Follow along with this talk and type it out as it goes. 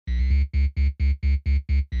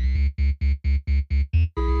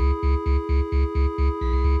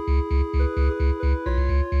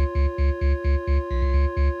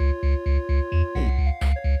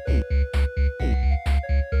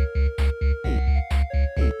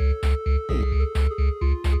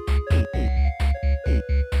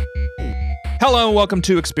Hello and welcome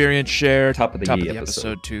to Experience Share. Top of the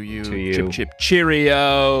episode to you. To you. Chip, chip,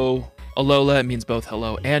 cheerio. Alola, it means both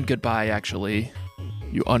hello and goodbye, actually.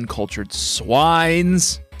 You uncultured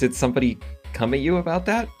swines. Did somebody come at you about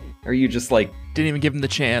that? Or are you just like... Didn't even give him the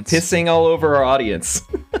chance. Pissing all over our audience.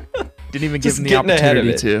 Didn't even give him the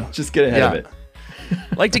opportunity to. Just get ahead of it.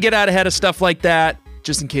 Like to get out ahead of stuff like that,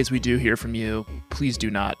 just in case we do hear from you. Please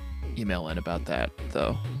do not email in about that,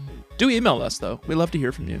 though. Do email us, though. We love to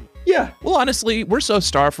hear from you. Yeah. Well, honestly, we're so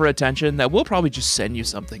starved for attention that we'll probably just send you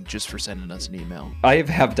something just for sending us an email. I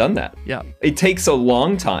have done that. Yeah. It takes a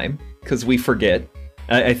long time because we forget.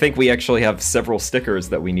 I think we actually have several stickers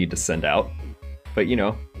that we need to send out. But, you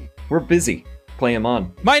know, we're busy. Play them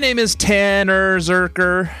on. My name is Tanner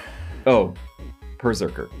Zerker. Oh,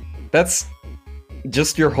 Perzerker. That's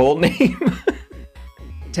just your whole name?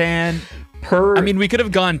 I mean, we could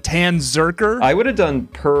have gone Tan Zerker. I would have done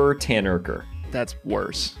Per Tannerker. That's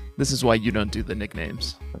worse. This is why you don't do the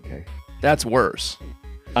nicknames. Okay. That's worse.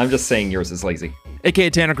 I'm just saying yours is lazy. AKA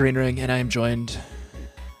Tanner Greenring, and I am joined,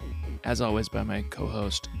 as always, by my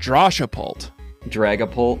co-host, Droshapult.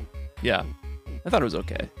 Dragapult? Yeah. I thought it was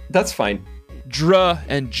okay. That's fine. Dra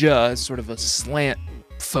and Ja is sort of a slant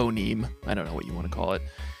phoneme. I don't know what you want to call it.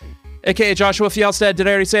 AKA Joshua Fjellstead. Did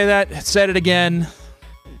I already say that? Said it again.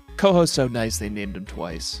 Co-host so nice they named him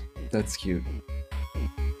twice. That's cute.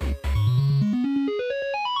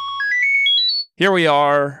 Here we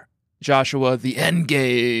are, Joshua, the end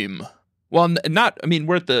game. Well,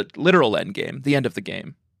 we're at the literal end game, the end of the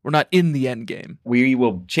game. We're not in the end game. We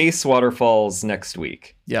will chase waterfalls next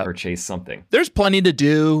week. Yeah. Or chase something. There's plenty to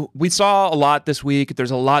do. We saw a lot this week.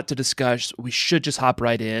 There's a lot to discuss. We should just hop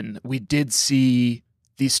right in. We did see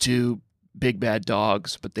these two big bad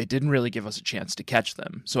dogs, but they didn't really give us a chance to catch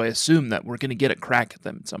them. So I assume that we're going to get a crack at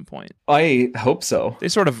them at some point. I hope so. They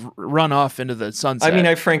sort of run off into the sunset. I mean,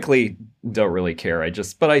 I frankly don't really care.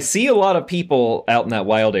 But I see a lot of people out in that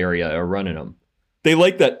wild area are running them. They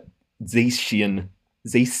like that Zacian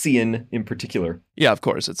in particular. Yeah, of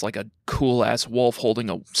course. It's like a cool ass wolf holding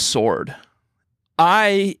a sword.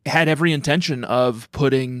 I had every intention of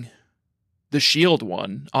putting the shield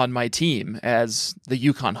one on my team as the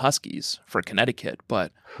Yukon Huskies for Connecticut,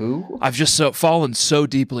 but who? I've just fallen so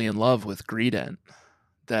deeply in love with Greedent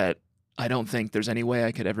that I don't think there's any way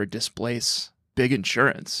I could ever displace big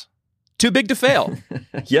insurance. Too big to fail.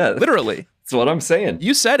 Yeah. Literally. That's what I'm saying.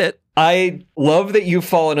 You said it. I love that you've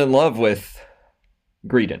fallen in love with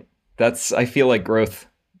Greedent. I feel like growth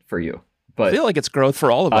for you. But I feel like it's growth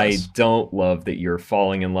for all of us. I don't love that you're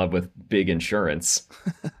falling in love with big insurance.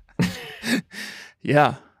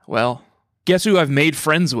 Yeah, well, guess who I've made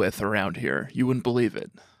friends with around here? You wouldn't believe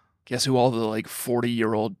it. Guess who all the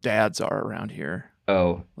 40-year-old dads are around here?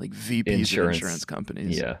 Oh, like VPs of insurance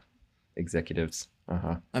companies. Yeah, executives.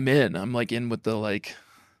 I'm in. I'm in with the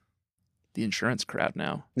insurance crowd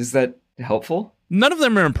now. Is that helpful? None of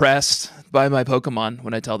them are impressed by my Pokemon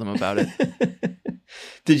when I tell them about it.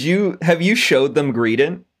 Have you showed them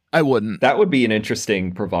Greedent? I wouldn't. That would be an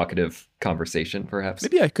interesting, provocative conversation, perhaps.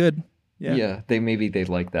 Maybe I could. Yeah, they'd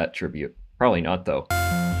like that tribute. Probably not, though.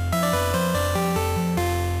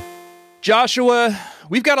 Joshua,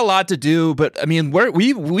 we've got a lot to do, but I mean,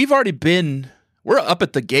 we've already we're up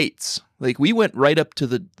at the gates. We went right up to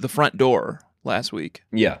the front door last week.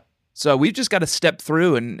 Yeah. So we've just got to step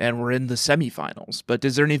through and we're in the semifinals. But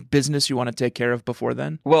is there any business you want to take care of before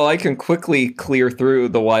then? Well, I can quickly clear through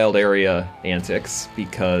the wild area antics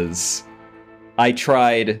because I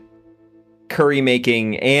tried curry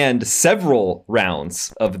making and several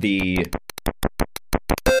rounds of the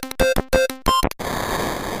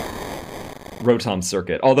Rotom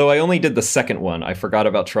circuit. Although I only did the second one. I forgot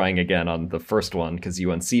about trying again on the first one because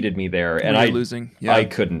you unseated me there. And losing. Yeah.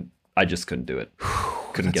 I just couldn't do it.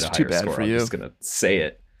 Couldn't get a higher too bad score. For you. I'm just going to say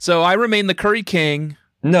it. So I remain the Curry King.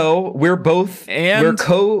 No, we're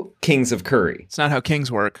co-kings of curry. It's not how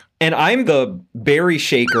kings work. And I'm the berry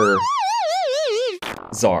shaker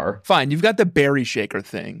czar. Fine, you've got the berry shaker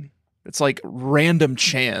thing. It's like random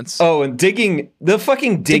chance. Oh, and digging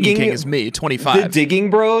king is me, 25. The digging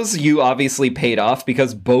bros, you obviously paid off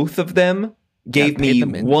because both of them gave me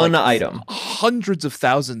one item. Hundreds of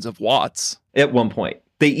thousands of watts. At one point.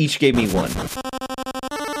 They each gave me one.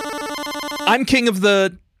 I'm king of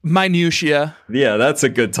the minutia. Yeah, that's a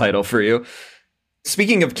good title for you.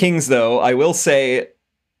 Speaking of kings, though, I will say,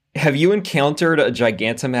 have you encountered a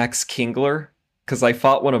Gigantamax Kingler? Because I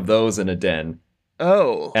fought one of those in a den.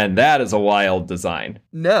 Oh. And that is a wild design.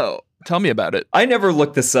 No. Tell me about it. I never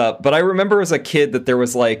looked this up, but I remember as a kid that there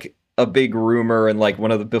was a big rumor and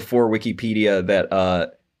one of the before Wikipedia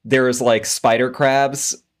that there is spider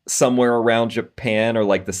crabs somewhere around Japan or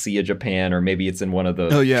like the Sea of Japan, or maybe it's in one of the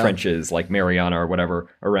trenches like Mariana or whatever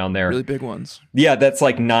around there. Really big ones. Yeah, that's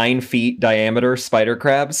like 9 feet diameter spider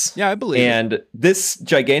crabs. Yeah, I believe And this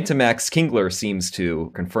Gigantamax Kingler seems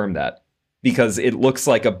to confirm that because it looks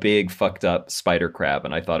like a big fucked up spider crab,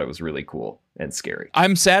 and I thought it was really cool and scary.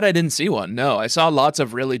 I'm sad I didn't see one. No, I saw lots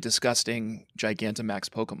of really disgusting Gigantamax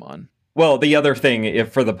Pokemon. Well, the other thing,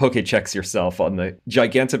 if for the Pokéchecks yourself on the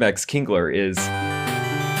Gigantamax Kingler is...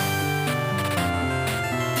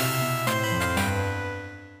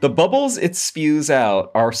 the bubbles it spews out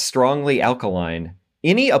are strongly alkaline.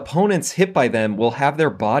 Any opponents hit by them will have their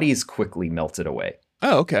bodies quickly melted away.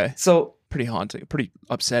 Oh, okay. So... pretty haunting, pretty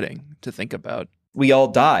upsetting to think about. We all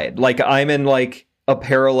died. Like, I'm in, like, a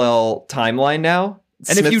parallel timeline now.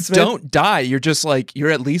 And if you don't die, you're just, like, you're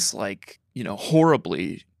at least, like, you know,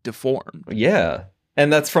 horribly deformed. Yeah.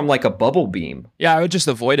 And that's from, like, a bubble beam. Yeah, I would just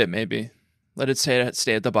avoid it, maybe. Let it stay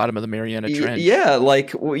at the bottom of the Mariana Trench. Yeah,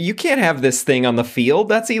 like, you can't have this thing on the field.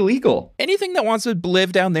 That's illegal. Anything that wants to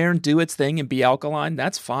live down there and do its thing and be alkaline,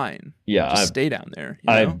 that's fine. Yeah. Just stay down there.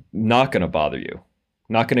 You know? I'm not going to bother you.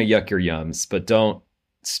 Not going to yuck your yums, but don't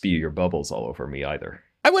spew your bubbles all over me either.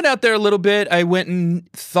 I went out there a little bit. I went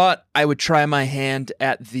and thought I would try my hand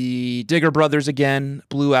at the Digger Brothers again.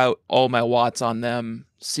 Blew out all my watts on them,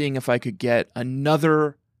 seeing if I could get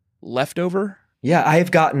another leftover. Yeah,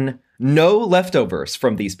 I've gotten no leftovers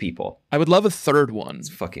from these people. I would love a third one. It's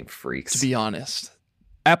fucking freaks. To be honest.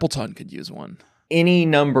 Appleton could use one. Any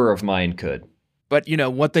number of mine could. But, you know,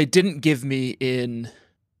 what they didn't give me in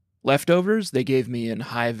leftovers, they gave me in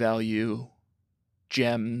high value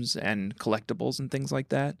gems and collectibles and things like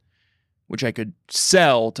that, which I could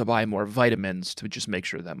sell to buy more vitamins to just make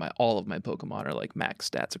sure that all of my Pokemon are like max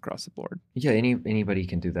stats across the board. Yeah, anybody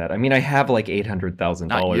can do that. I mean, I have like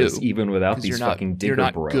 $800,000 even without these fucking Digger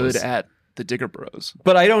Bros. You're not good at the Digger Bros.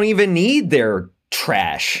 But I don't even need their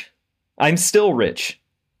trash. I'm still rich.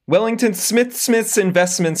 Wellington Smith's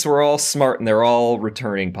investments were all smart and they're all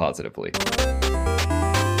returning positively.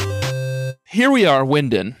 Here we are,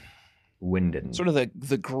 Wyndon. Sort of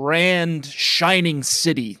the grand shining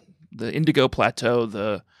city, the Indigo Plateau,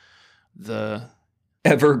 the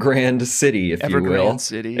Evergrande City, if you will. Evergrande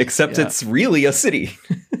City. Except it's really a city.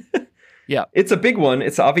 Yeah. It's a big one.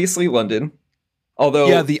 It's obviously London.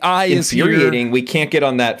 Although the eye is infuriating. We can't get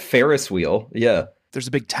on that Ferris wheel. Yeah. There's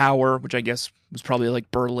a big tower, which I guess was probably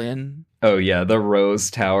like Berlin. Oh, yeah, the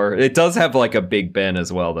Rose Tower. It does have like a Big Ben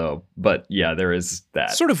as well, though. But yeah, there is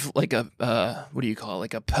that. Sort of like a, what do you call it?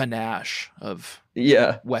 Like a panache of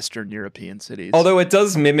Western European cities. Although it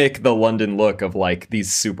does mimic the London look of like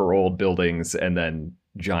these super old buildings and then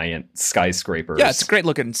giant skyscrapers. Yeah, it's a great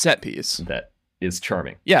looking set piece. That is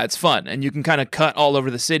charming. Yeah, it's fun. And you can kind of cut all over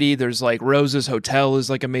the city. There's like Rose's Hotel is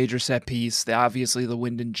like a major set piece. Obviously the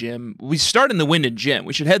Wyndon Gym. We start in the Wyndon Gym.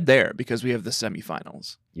 We should head there because we have the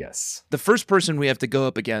semifinals. Yes. The first person we have to go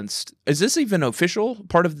up against, is this even official?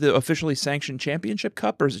 Part of the officially sanctioned championship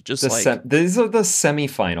cup? Or is it just these are the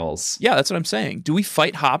semifinals. Yeah, that's what I'm saying. Do we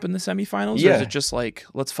fight Hop in the semifinals? Yeah. Or is it just like,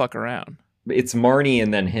 let's fuck around? It's Marnie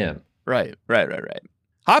and then him. Right.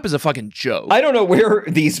 Hop is a fucking joke. I don't know where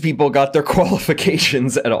these people got their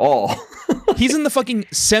qualifications at all. He's in the fucking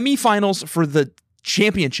semifinals for the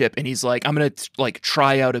championship, and he's like, I'm going to like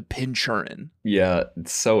try out a Pinchurin. Yeah,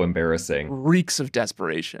 it's so embarrassing. Reeks of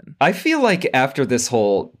desperation. I feel like after this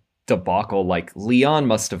whole debacle, like Leon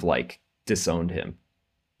must have like disowned him.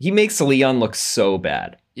 He makes Leon look so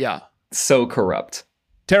bad. Yeah. So corrupt.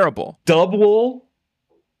 Terrible. Dubwool?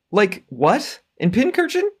 Like, what? In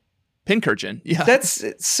Pincurchin? Pincurchin, yeah. That's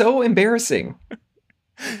so embarrassing.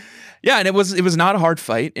 Yeah, and it was not a hard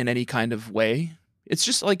fight in any kind of way. It's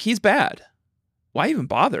just like, he's bad. Why even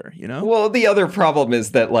bother, you know? Well, the other problem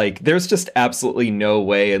is that, like, there's just absolutely no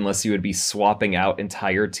way, unless you would be swapping out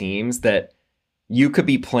entire teams, that you could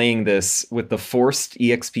be playing this with the forced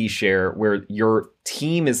EXP share where your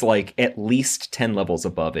team is, like, at least 10 levels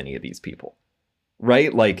above any of these people.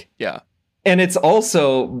 Right? Like, yeah. And it's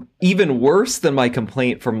also even worse than my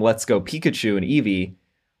complaint from Let's Go Pikachu and Eevee,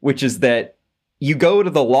 which is that you go to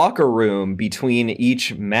the locker room between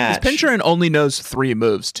each match. Pinchurin only knows 3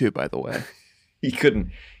 moves too, by the way. He couldn't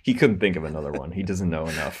think of another one. He doesn't know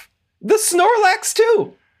enough. The Snorlax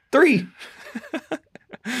too. 3.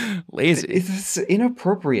 Lazy. It's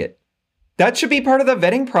inappropriate. That should be part of the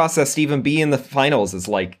vetting process to even be in the finals, is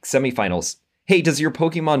like semifinals. Hey, does your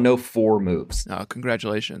Pokemon know 4 moves? Oh,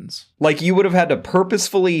 congratulations. Like, you would have had to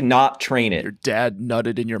purposefully not train it. Your dad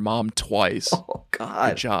nutted in your mom twice. Oh,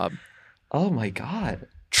 God. Good job. Oh, my God.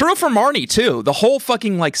 True for Marnie, too. The whole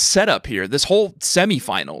fucking, like, setup here, this whole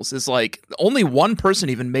semifinals is, like, only one person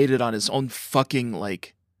even made it on his own fucking,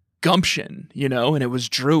 like, gumption, and it was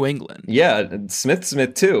Drew England. Yeah, and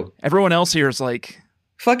Smith too. Everyone else here is like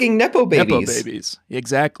fucking Nepo babies. Nepo babies.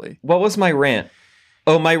 Exactly. What was my rant?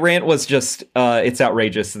 Oh, my rant was just, it's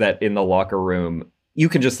outrageous that in the locker room, you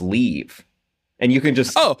can just leave. And you can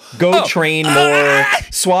just go train more,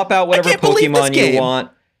 swap out whatever Pokemon you want.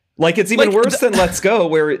 Like, it's even worse than Let's Go,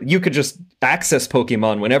 where you could just access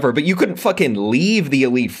Pokemon whenever, but you couldn't fucking leave the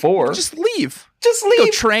Elite Four. Just leave. Just leave. Go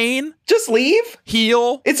train. Just leave.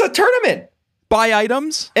 Heal. It's a tournament. Buy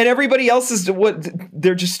items. And everybody else is,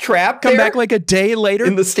 they're just trapped Come back like a day later.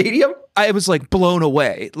 In the stadium? I was like blown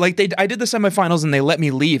away. Like I did the semifinals and they let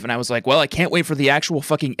me leave, and I was like, well, I can't wait for the actual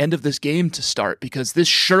fucking end of this game to start because this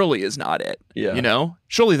surely is not it. Yeah.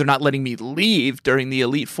 Surely they're not letting me leave during the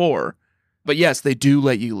Elite Four. But yes, they do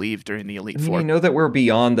let you leave during the Elite Four. I know that we're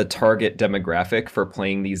beyond the target demographic for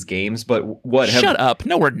playing these games, but Shut up.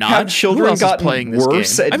 No, we're not. Have children gotten playing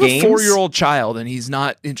worse game? at I have games? a 4-year-old child, and he's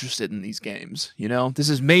not interested in these games. This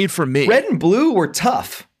is made for me. Red and Blue were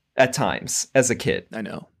tough at times as a kid. I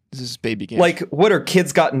know. This is baby games. Like, what are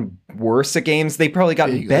kids gotten worse at games? They've probably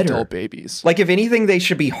gotten better. Adult babies. Like, if anything, they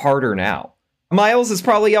should be harder now. Miles is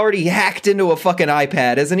probably already hacked into a fucking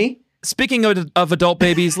iPad, isn't he? Speaking of adult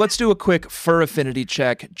babies, let's do a quick fur affinity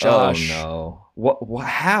check. Josh. Oh, no. What?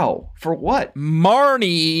 How? For what?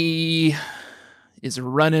 Marnie is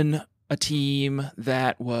running a team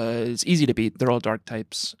that was easy to beat. They're all dark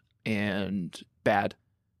types and bad.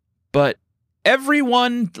 But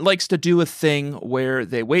everyone likes to do a thing where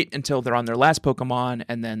they wait until they're on their last Pokemon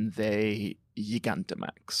and then they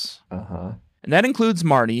Gigantamax. Uh-huh. And that includes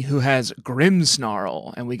Marnie, who has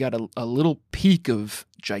Grimmsnarl. And we got a little peek of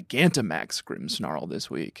Gigantamax Grimmsnarl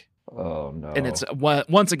this week. Oh, no. And it's,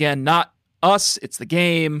 once again, not us. It's the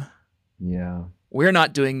game. Yeah. We're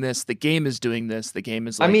not doing this. The game is doing this. The game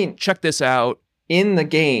is like, check this out. In the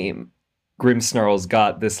game, Grimmsnarl's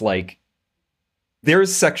got this, like,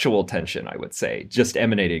 there's sexual tension, I would say, just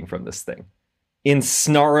emanating from this thing. In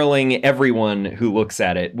snarling everyone who looks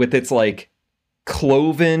at it with its, like,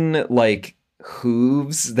 cloven, like,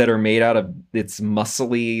 hooves that are made out of its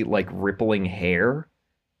muscly, like, rippling hair.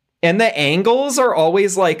 And the angles are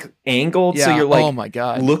always, like, angled, so you're, like, oh my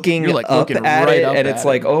God. looking you're, like, up looking at right it, up and at it's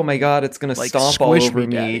like, oh my God, it's gonna like, stomp all over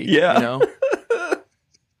me. Daddy, Yeah.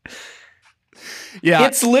 Yeah.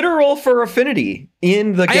 It's literal for affinity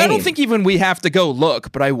in the game. I don't think even we have to go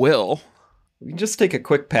look, but I will. We can just take a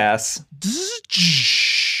quick pass.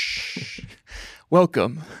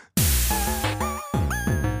 Welcome.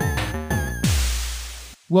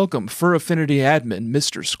 Welcome, Fur Affinity admin,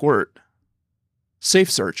 Mr. Squirt.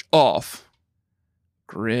 Safe search off.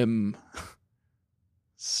 Grim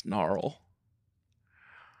Snarl.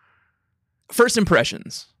 First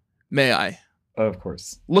impressions, may I? Of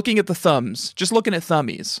course. Looking at the thumbs, just looking at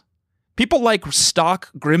thummies. People like stock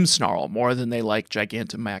Grimmsnarl more than they like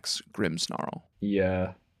Gigantamax Grimmsnarl.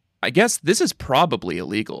 Yeah. I guess this is probably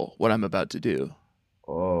illegal, what I'm about to do.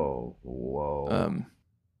 Oh, whoa.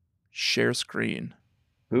 Share screen.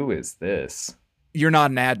 Who is this? You're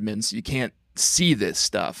not an admin, so you can't see this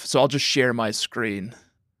stuff. So I'll just share my screen.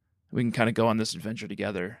 We can kind of go on this adventure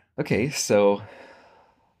together. Okay, so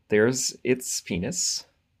there's its penis.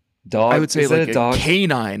 Dog. I would say is like a dog?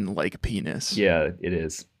 Canine-like penis. Yeah, it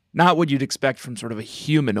is. Not what you'd expect from sort of a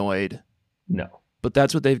humanoid. No. But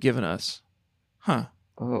that's what they've given us. Huh.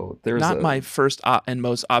 Oh, there's not my first and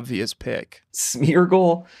most obvious pick.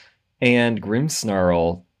 Smeargle and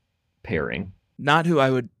Grimmsnarl pairing. Not who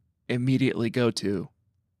I would immediately go to.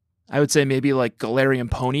 I would say maybe like Galarian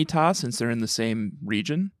Ponyta, since they're in the same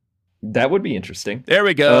region. That would be interesting. There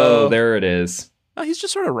we go. Oh, there it is. Oh, he's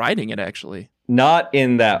just sort of riding it, actually. Not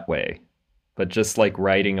in that way, but just like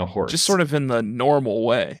riding a horse. Just sort of in the normal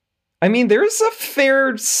way. I mean, there's a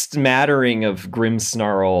fair smattering of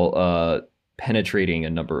Grimmsnarl penetrating a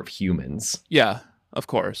number of humans. Yeah, of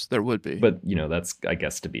course, there would be. But, that's, I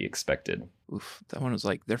guess, to be expected. Oof, that one was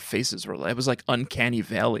like, their faces were, it was like Uncanny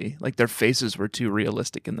Valley. Like, their faces were too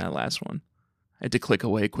realistic in that last one. I had to click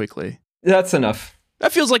away quickly. That's enough.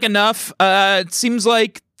 That feels like enough. It seems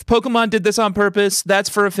like Pokemon did this on purpose. That's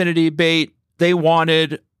for affinity bait. They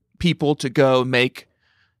wanted people to go make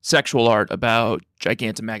sexual art about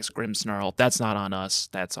Gigantamax Grimmsnarl. That's not on us.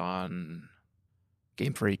 That's on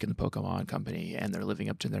Game Freak and the Pokémon Company, and they're living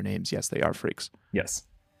up to their names. Yes, they are freaks. Yes,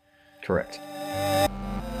 correct.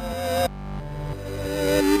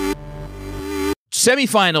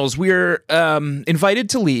 Semifinals. We're invited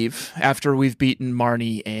to leave after we've beaten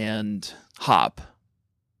Marnie and Hop.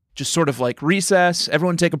 Just sort of like recess.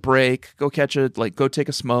 Everyone take a break. Go take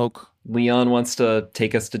a smoke. Leon wants to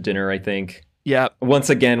take us to dinner, I think. Yeah. Once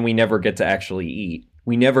again, we never get to actually eat.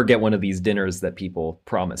 We never get one of these dinners that people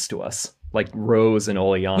promise to us, like Rose and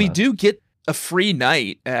Oleana. We do get a free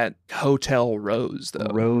night at Hotel Rose, though.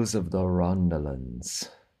 Rose of the Rondelans.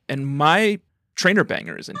 And my trainer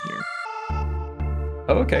banger is in here.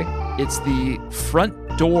 Oh, okay. It's the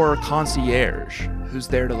front door concierge who's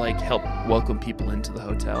there to like help welcome people into the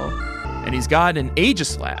hotel. And he's got an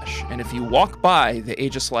Aegislash. And if you walk by, the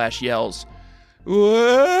Aegislash yells,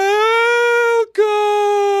 "Welcome!"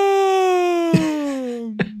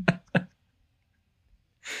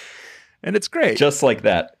 And it's great. Just like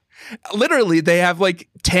that. Literally, they have like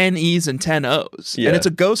 10 E's and 10 O's. Yeah. And it's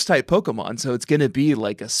a ghost type Pokemon, so it's going to be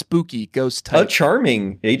like a spooky ghost type. A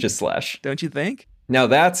charming Aegislash. Don't you think? Now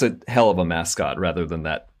that's a hell of a mascot rather than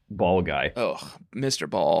that ball guy. Oh, Mr.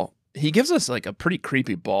 Ball. He gives us like a pretty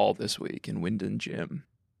creepy ball this week in Wyndon Gym.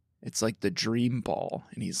 It's like the dream ball.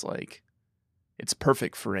 And he's like, it's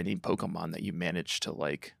perfect for any Pokemon that you manage to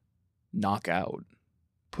like knock out,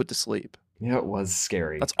 put to sleep. Yeah, it was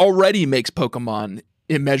scary. That's already makes Pokemon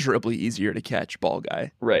immeasurably easier to catch, ball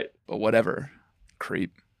guy. Right. But whatever.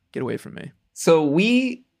 Creep. Get away from me. So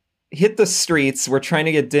we hit the streets. We're trying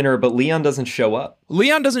to get dinner, but Leon doesn't show up.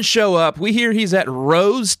 Leon doesn't show up. We hear he's at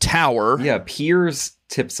Rose Tower. Yeah, Piers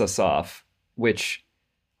tips us off, which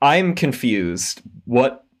I'm confused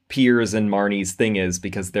what Piers and Marnie's thing is,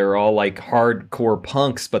 because they're all like hardcore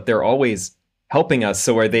punks, but they're always helping us.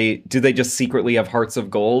 So do they just secretly have hearts of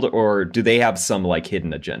gold, or do they have some like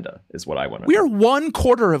hidden agenda is what I want to know. We're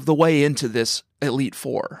 1/4 of the way into this Elite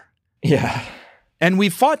Four. Yeah. And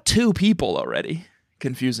we've fought 2 people already,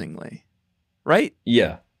 confusingly. Right?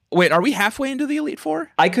 Yeah. Wait, are we halfway into the Elite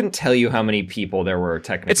Four? I couldn't tell you how many people there were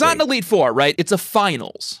technically. It's not an Elite Four, right? It's a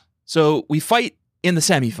finals. So we fight in the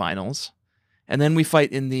semifinals, and then we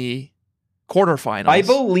fight in the quarterfinals. I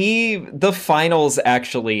believe the finals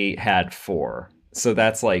actually had 4. So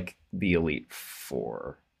that's like the Elite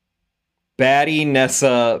Four. Batty,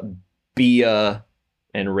 Nessa, Bia,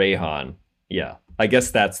 and Rayhan. Yeah. I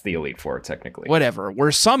guess that's the Elite Four, technically. Whatever.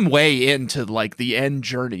 We're some way into like the end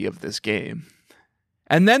journey of this game.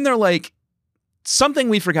 And then they're like, something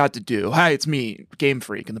we forgot to do. Hi, it's me, Game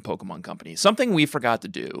Freak in the Pokemon Company. Something we forgot to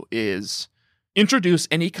do is introduce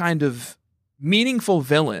any kind of meaningful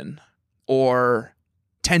villain or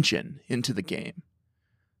tension into the game.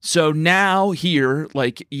 So now here,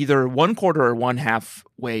 like either 1/4 or 1/2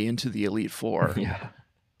 way into the Elite Four, Yeah.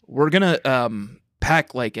 we're going to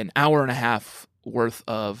pack like an hour and a half worth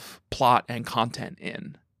of plot and content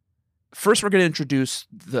in. First, we're going to introduce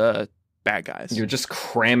the bad guys. You just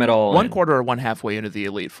cram it all in. 1/4 or 1/2 way into the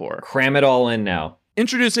Elite Four. Cram it all in now.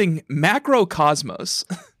 Introducing Macrocosmos.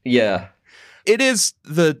 Yeah. It is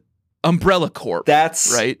the Umbrella Corp.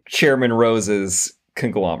 That's right. Chairman Rose's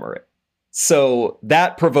conglomerate. So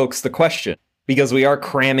that provokes the question, because we are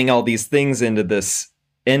cramming all these things into this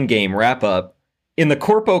endgame wrap-up. In the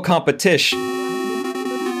Corpo competition,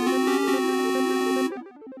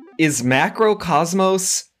 is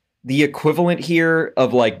Macrocosmos the equivalent here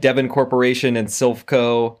of like Devon Corporation and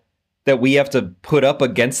Silphco that we have to put up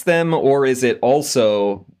against them? Or is it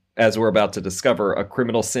also, as we're about to discover, a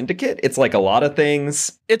criminal syndicate? It's like a lot of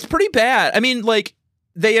things. It's pretty bad. I mean, like,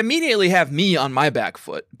 they immediately have me on my back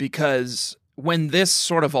foot, because when this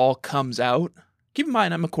sort of all comes out, keep in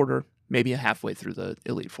mind I'm 1/4, maybe a halfway through the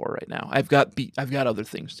Elite Four right now. I've got other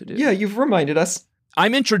things to do. Yeah, you've reminded us.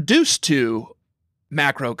 I'm introduced to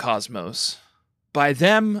Macrocosmos by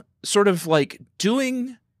them sort of like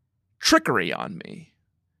doing trickery on me.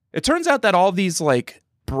 It turns out that all these like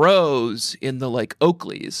bros in the like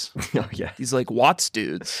Oakleys, Oh, yeah. these like Watts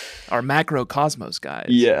dudes, are Macrocosmos guys.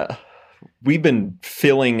 Yeah. We've been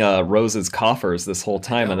filling Rose's coffers this whole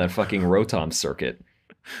time on that fucking Rotom circuit.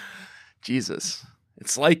 Jesus.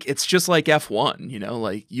 It's just like F1, you know,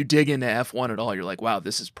 like you dig into F1 at all, you're like, wow,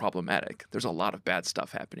 this is problematic. There's a lot of bad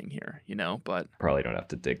stuff happening here, you know, but Probably don't have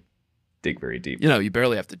to dig very deep. you know, you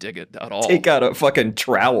barely have to dig it at all. Take out a fucking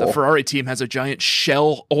trowel. The Ferrari team has a giant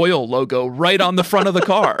Shell oil logo right on the front of the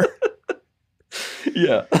car.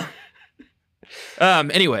 Yeah.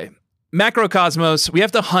 Anyway, Macrocosmos, we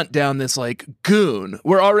have to hunt down this like goon.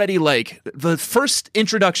 We're already like, the first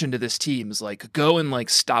introduction to this team is like, go and like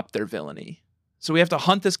stop their villainy. So we have to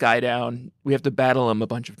hunt this guy down. We have to battle him a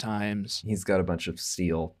bunch of times. He's got a bunch of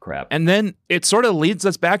steel crap. And then it sort of leads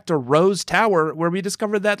us back to Rose Tower, where we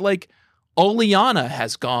discover that like Oleana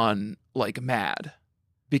has gone like mad,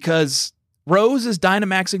 because Rose is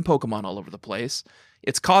Dynamaxing Pokemon all over the place.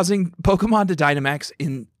 It's causing Pokemon to Dynamax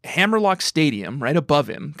in Hammerlocke Stadium, right above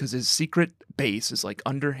him, because his secret base is like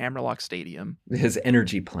under Hammerlocke Stadium. His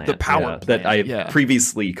energy plant. The power plant, that I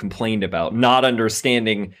previously complained about, not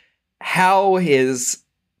understanding how his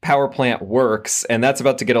power plant works, and that's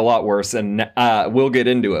about to get a lot worse, and we'll get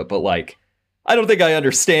into it, but like, I don't think I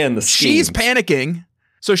understand the scheme. She's panicking,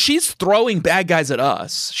 so she's throwing bad guys at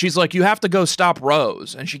us. She's like, you have to go stop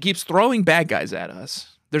Rose, and she keeps throwing bad guys at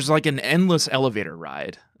us. There's like an endless elevator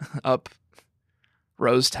ride up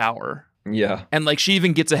Rose Tower. Yeah. And like she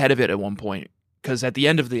even gets ahead of it at one point, because at the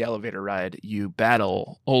end of the elevator ride, you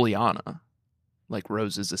battle Oleana, like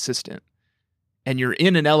Rose's assistant. And you're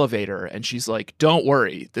in an elevator, and she's like, don't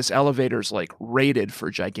worry, this elevator's like rated for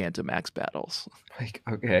Gigantamax battles. Like,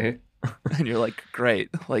 okay. And you're like, great.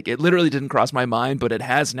 Like, it literally didn't cross my mind, but it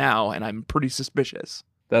has now, and I'm pretty suspicious.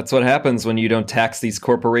 That's what happens when you don't tax these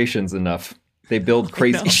corporations enough. They build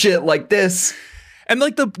crazy shit like this. And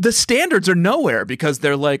like the standards are nowhere, because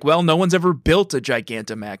they're like, well, no one's ever built a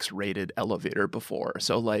Gigantamax rated elevator before.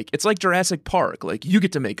 So like, it's like Jurassic Park. Like, you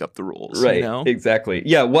get to make up the rules. Right, you know? Exactly.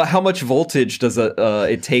 Yeah, how much voltage does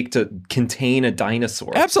it take to contain a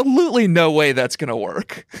dinosaur? Absolutely no way that's going to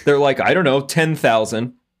work. They're like, I don't know,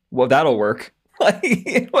 10,000. Well, that'll work.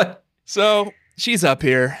 What? So she's up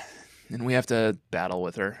here, and we have to battle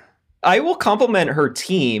with her. I will compliment her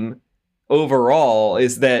team overall,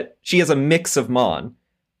 is that she has a mix of Mon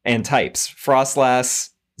and types.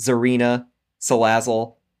 Frostlass, Zarina,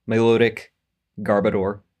 Salazzle, Milotic,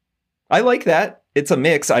 Garbodor. I like that. It's a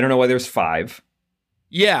mix. I don't know why there's 5.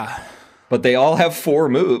 Yeah. But they all have 4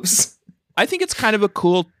 moves. I think it's kind of a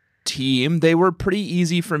cool team. They were pretty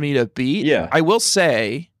easy for me to beat. Yeah. I will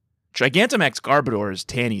say, Gigantamax Garbodor is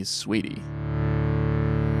Tanny's sweetie.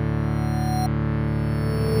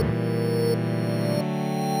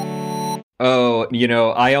 Oh,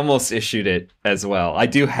 I almost issued it as well. I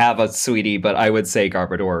do have a sweetie, but I would say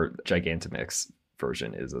Garbodor Gigantamix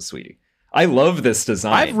version is a sweetie. I love this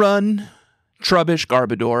design. I've run Trubbish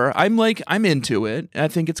Garbodor. I'm into it. I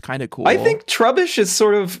think it's kind of cool. I think Trubbish is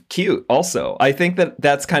sort of cute also. I think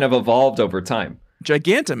that's kind of evolved over time.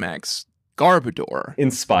 Gigantamax Garbodor.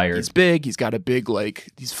 Inspired. He's big. He's got a big,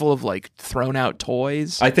 he's full of thrown out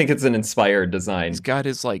toys. I think it's an inspired design. He's got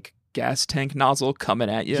his gas tank nozzle coming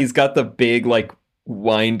at you. He's got the big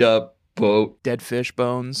wind up boat. Dead fish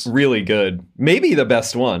bones. Really good. Maybe the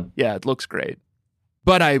best one. Yeah, it looks great.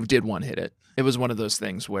 But I did one hit it. It was one of those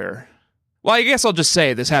things where, well, I guess I'll just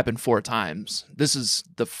say this happened 4 times. This is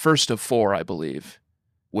the first of 4, I believe,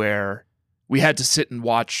 where we had to sit and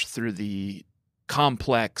watch through the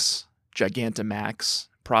complex Gigantamax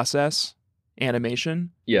process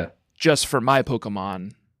animation. Yeah. Just for my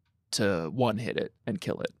Pokemon to one hit it and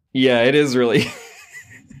kill it. Yeah, it is really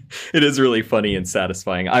it is really funny and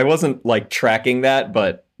satisfying. I wasn't tracking that,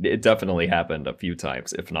 but it definitely happened a few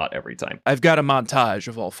times, if not every time. I've got a montage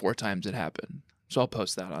of all 4 times it happened. So I'll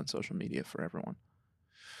post that on social media for everyone.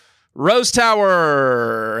 Rose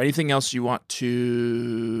Tower. Anything else you want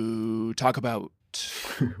to talk about?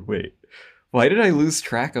 Wait. Why did I lose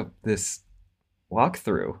track of this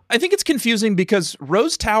walkthrough? I think it's confusing because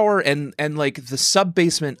Rose Tower and the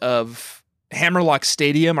sub-basement of Hammerlocke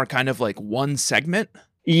Stadium are kind of one segment.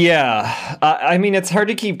 Yeah. I mean, it's hard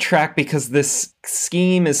to keep track because this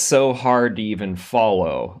scheme is so hard to even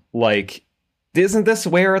follow. Isn't this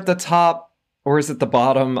where at the top, or is it the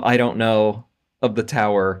bottom, I don't know, of the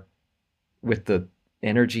tower with the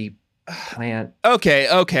energy plant?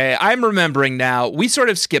 Okay. I'm remembering now. We sort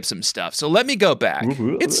of skipped some stuff, so let me go back.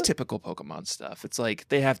 It's typical Pokemon stuff. It's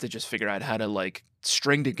they have to just figure out how to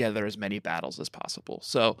string together as many battles as possible.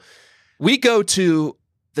 So we go to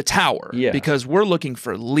the tower because we're looking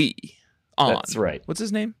for Lee. That's right. What's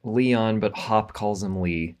his name? Leon, but Hop calls him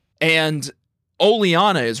Lee. And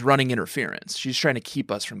Oleana is running interference. She's trying to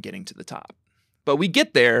keep us from getting to the top. But we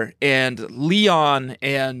get there, and Leon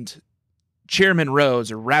and Chairman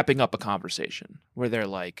Rose are wrapping up a conversation where they're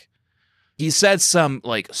he said some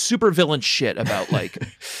supervillain shit about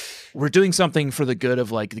we're doing something for the good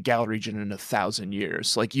of the Galar region in 1,000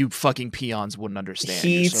 years. You fucking peons wouldn't understand.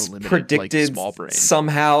 He's so limited, predicted small brain.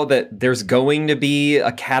 Somehow that there's going to be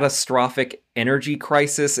a catastrophic energy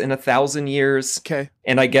crisis in 1,000 years. Okay.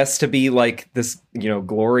 And I guess to be this,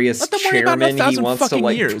 glorious chairman, he wants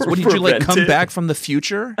to years. What did you come back from the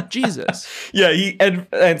future? Jesus. Yeah, he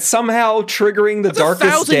and somehow triggering the darkest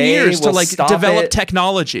 1,000 day years will to stop develop it.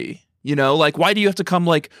 Technology. Why do you have to come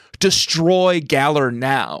destroy Galar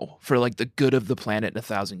now for the good of the planet in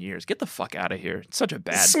 1,000 years? Get the fuck out of here. It's such a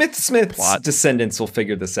bad Smith's plot. descendants will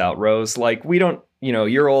figure this out, Rose. We don't,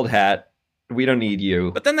 your old hat. We don't need you.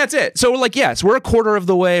 But then that's it. So we're a quarter of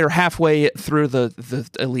the way or halfway through the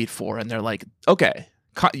Elite Four, and they're okay,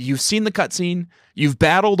 you've seen the cutscene. You've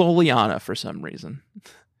battled Oleana for some reason.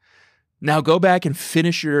 Now go back and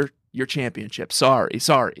finish your championship.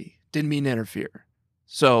 Sorry. Didn't mean to interfere.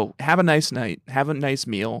 So have a nice night, have a nice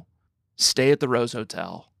meal, stay at the Rose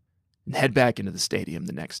Hotel, and head back into the stadium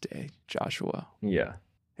the next day, Joshua. Yeah.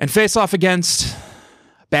 And face off against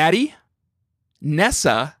Batty,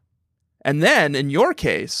 Nessa, and then, in your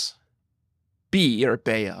case, B or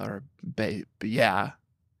Bea or yeah.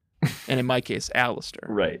 And in my case, Alistair.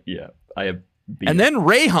 Right, yeah. I have B. And then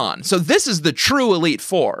Rayhan. So this is the true Elite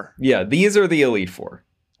Four. Yeah, these are the Elite Four.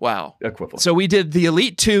 Wow. Equivalent. So we did the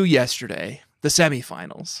Elite Two yesterday, the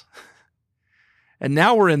semifinals. And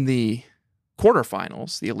now we're in the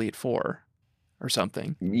quarterfinals, the Elite Four or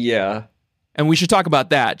something. Yeah. And we should talk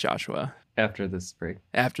about that, Joshua. After this break.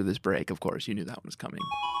 After this break, of course. You knew that one was coming.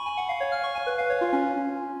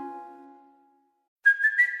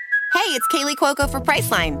 Hey, it's Kaylee Cuoco for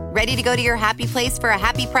Priceline. Ready to go to your happy place for a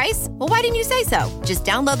happy price? Well, why didn't you say so? Just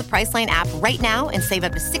download the Priceline app right now and save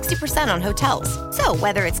up to 60% on hotels. So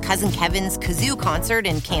whether it's Cousin Kevin's Kazoo Concert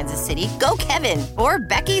in Kansas City, go Kevin, or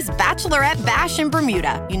Becky's Bachelorette Bash in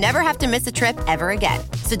Bermuda, you never have to miss a trip ever again.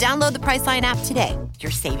 So download the Priceline app today.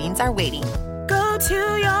 Your savings are waiting. Go to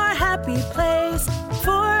your happy place for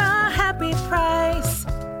a happy price.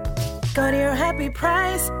 Go to your happy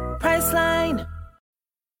price, Priceline.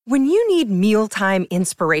 When you need mealtime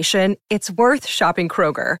inspiration, it's worth shopping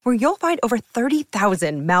Kroger, where you'll find over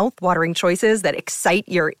 30,000 mouth-watering choices that excite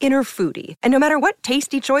your inner foodie. And no matter what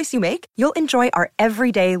tasty choice you make, you'll enjoy our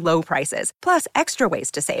everyday low prices, plus extra ways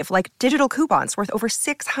to save, like digital coupons worth over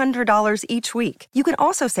 $600 each week. You can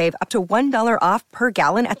also save up to $1 off per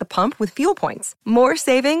gallon at the pump with fuel points. More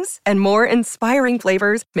savings and more inspiring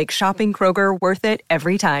flavors make shopping Kroger worth it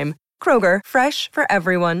every time. Kroger, fresh for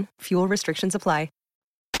everyone. Fuel restrictions apply.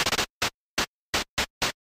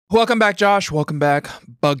 Welcome back, Josh. Welcome back,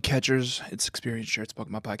 bug catchers. It's Experience Shirts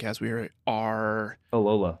Pokemon Podcast. We are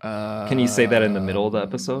Alola. Can you say that in the middle of the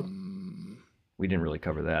episode? We didn't really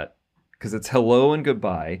cover that because it's hello and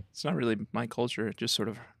goodbye. It's not really my culture. It just sort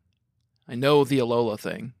of, I know the Alola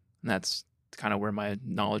thing, and that's kind of where my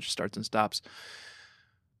knowledge starts and stops.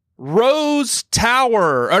 Rose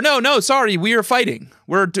Tower. Oh no, sorry. We are fighting.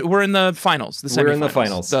 We're in the finals. We're in the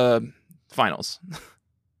finals. The finals.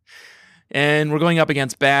 And we're going up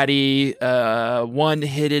against Batty,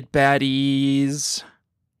 one-hitted baddies.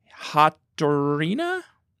 Hatterene?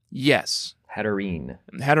 Yes. Hatterene,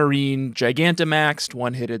 Gigantamaxed,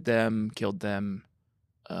 one-hitted them, killed them.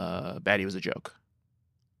 Batty was a joke.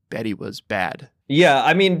 Batty was bad. Yeah,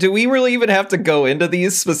 I mean, do we really even have to go into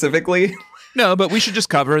these specifically? No, but we should just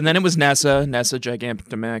cover. And then it was Nessa,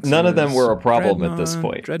 Gigantamax. None of them were a problem at this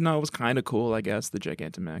point. Dreadnought was kind of cool, I guess, the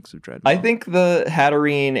Gigantamax of Dreadnought. I think the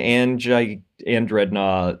Hatterene and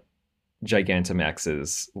Dreadnought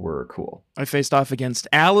Gigantamaxes were cool. I faced off against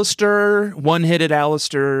Alistair, one-hitted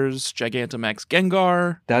Alistair's Gigantamax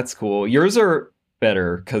Gengar. That's cool. Yours are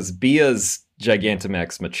better because Bia's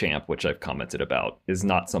Gigantamax Machamp, which I've commented about, is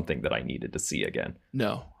not something that I needed to see again.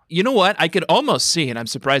 No. You know what? I could almost see, and I'm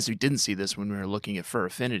surprised we didn't see this when we were looking at Fur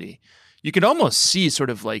Affinity. You could almost see sort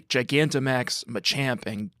of like Gigantamax Machamp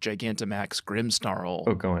and Gigantamax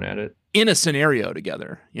Grimmsnarl going at it in a scenario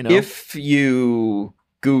together. You know, if you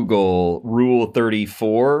Google Rule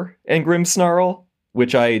 34 and Grimmsnarl,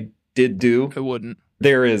 which I did do, I wouldn't.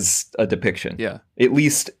 There is a depiction. Yeah, at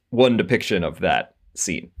least one depiction of that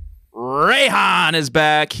scene. Rayhan is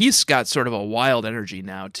back. He's got sort of a wild energy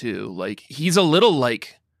now too. Like he's a little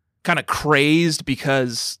like kind of crazed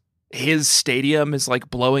because his stadium is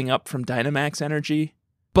like blowing up from Dynamax energy,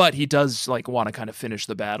 but he does like want to kind of finish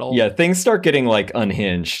the battle. Yeah, things start getting like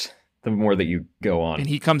unhinged the more that you go on. And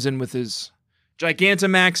he comes in with his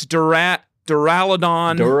Gigantamax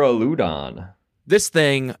Duraludon. This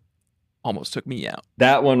thing almost took me out.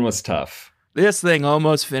 That one was tough. This thing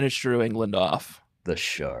almost finished Drew England off. The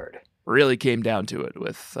shard. Really came down to it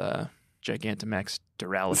with Gigantamax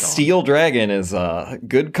Duraludon. Steel Dragon is a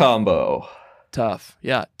good combo. Tough.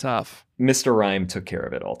 Yeah, tough. Mr. Rhyme took care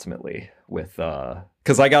of it ultimately with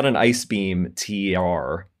because I got an Ice Beam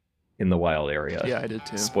TR in the wild area. Yeah, I did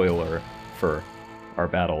too. Spoiler for our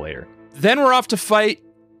battle later. Then we're off to fight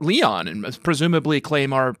Leon and presumably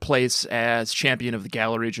claim our place as champion of the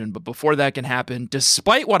Galar region. But before that can happen,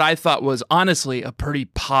 despite what I thought was honestly a pretty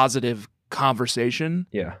positive conversation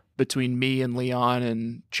between me and Leon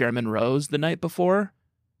and Chairman Rose the night before,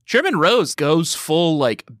 Chairman Rose goes full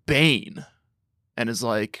like Bane and is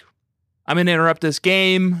like, I'm going to interrupt this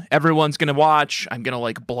game. Everyone's going to watch. I'm going to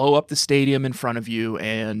like blow up the stadium in front of you.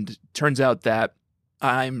 And turns out that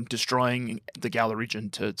I'm destroying the Galar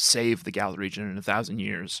region to save the Galar region in 1,000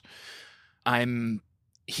 years. I'm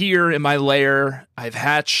here in my lair. I've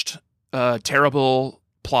hatched a terrible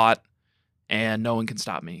plot and no one can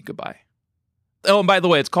stop me. Goodbye. Oh, and by the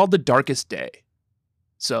way, it's called The Darkest Day.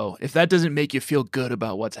 So if that doesn't make you feel good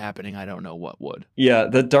about what's happening, I don't know what would. Yeah,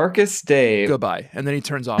 the darkest day. Goodbye. And then he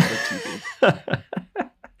turns off the TV.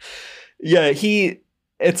 Yeah,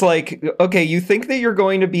 it's like, okay, you think that you're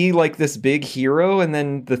going to be like this big hero, and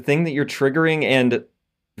then the thing that you're triggering and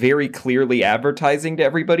very clearly advertising to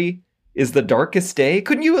everybody is the darkest day.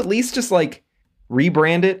 Couldn't you at least just like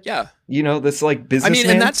rebrand it? Yeah. You know, this like businessman.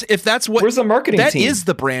 I mean, and if that's what, where's the marketing that team? is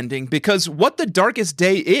the branding, because what the darkest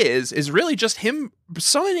day is really just him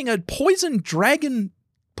summoning a poison dragon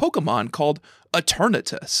Pokemon called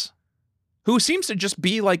Eternatus, who seems to just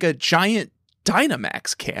be like a giant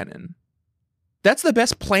Dynamax cannon. That's the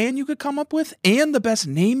best plan you could come up with, and the best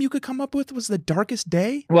name you could come up with was the darkest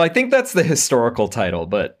day? Well, I think that's the historical title,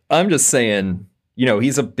 but I'm just saying, you know,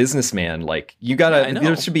 he's a businessman. Like, you gotta,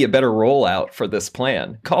 there should be a better rollout for this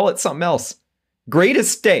plan. Call it something else.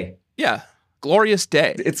 Greatest day. Yeah. Glorious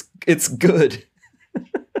day. It's good.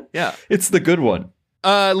 Yeah. It's the good one.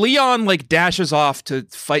 Leon, like, dashes off to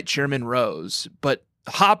fight Chairman Rose, but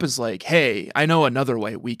Hop is like, hey, I know another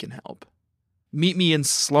way we can help. Meet me in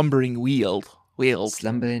Slumbering Weald.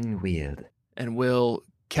 Slumbering Weald. And we'll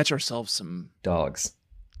catch ourselves some dogs.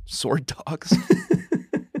 Sword dogs.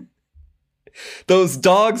 Those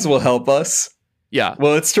dogs will help us. Yeah.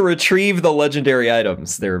 Well, it's to retrieve the legendary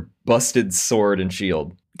items, their busted sword and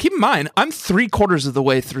shield. Keep in mind, I'm 3/4 of the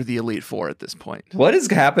way through the Elite Four at this point. What is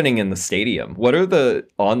happening in the stadium? What are the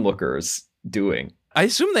onlookers doing? I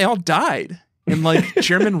assume they all died in like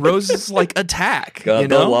Chairman Rose's like attack. Got you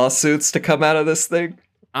know? the lawsuits to come out of this thing?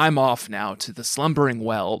 I'm off now to the Slumbering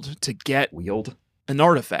Weald to get Weald an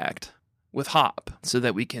artifact with Hop so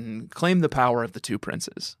that we can claim the power of the two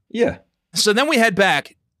princes. Yeah. So then we head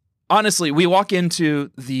back. Honestly, we walk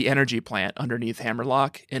into the energy plant underneath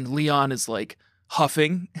Hammerlocke, and Leon is like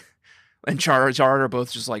huffing, and Charizard are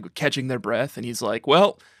both just like catching their breath, and he's like,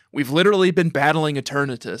 well, we've literally been battling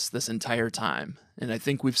Eternatus this entire time, and I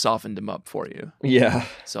think we've softened him up for you. Yeah.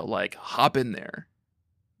 So like, hop in there.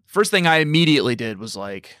 First thing I immediately did was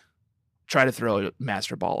like, try to throw a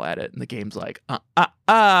Master Ball at it, and the game's like,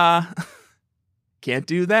 can't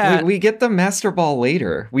do that. We get the Master Ball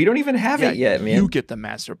later. We don't even have it yet, man. You get the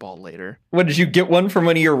Master Ball later. What, did you get one from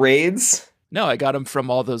one of your raids? No, I got them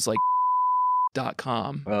from all those like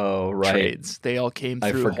 .com trades. They all came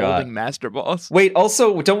through holding Master Balls. Wait,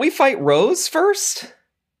 also, don't we fight Rose first?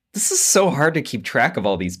 This is so hard to keep track of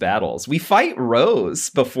all these battles. We fight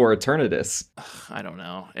Rose before Eternatus. I don't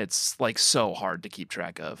know. It's like so hard to keep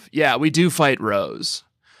track of. Yeah, we do fight Rose.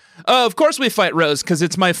 Of course we fight Rose, because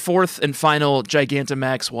it's my fourth and final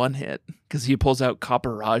Gigantamax one hit, because he pulls out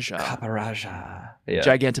Caparajah. Yeah.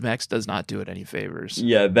 Gigantamax does not do it any favors.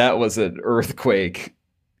 Yeah, that was an earthquake.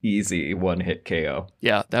 Easy one hit KO.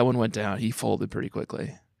 Yeah, that one went down. He folded pretty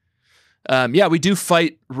quickly. Yeah, we do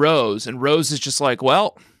fight Rose, and Rose is just like,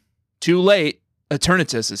 well, too late.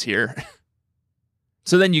 Eternatus is here.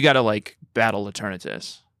 So then you gotta like battle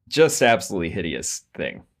Eternatus. Just absolutely hideous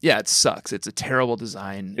thing. Yeah, it sucks. It's a terrible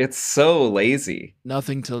design. It's so lazy.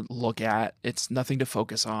 Nothing to look at. It's nothing to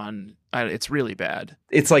focus on. It's really bad.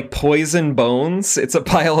 It's like poison bones. It's a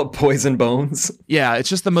pile of poison bones. Yeah, it's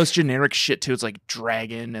just the most generic shit too. It's like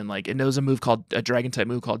dragon, and like it knows a dragon type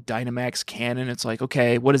move called Dynamax Cannon. It's like,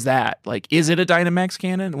 okay, what is that? Like, is it a Dynamax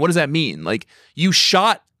Cannon? What does that mean? Like, you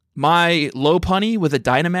shot my Lopunny with a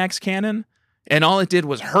Dynamax Cannon, and all it did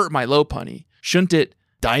was hurt my Lopunny. Shouldn't it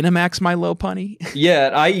Dynamax my Lopunny? Yeah,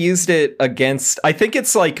 I used it against, I think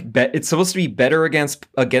it's like, it's supposed to be better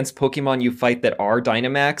against Pokemon you fight that are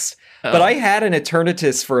Dynamaxed. Oh. But I had an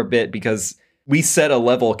Eternatus for a bit because we set a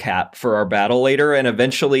level cap for our battle later. And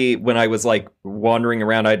eventually when I was like wandering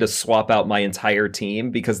around, I had to swap out my entire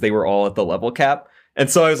team because they were all at the level cap. And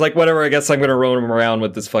so I was like, whatever, I guess I'm going to roam around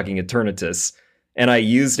with this fucking Eternatus. And I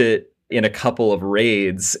used it in a couple of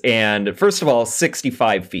raids. And first of all,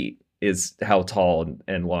 65 feet. Is how tall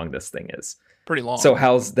and long this thing is. Pretty long. So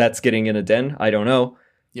how's that's getting in a den? I don't know.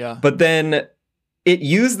 Yeah. But then it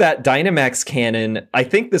used that Dynamax cannon. I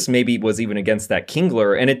think this maybe was even against that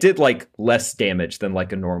Kingler, and it did like less damage than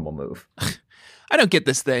like a normal move. I don't get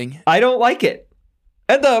this thing. I don't like it.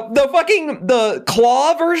 And the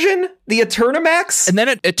claw version, the Eternamax. And then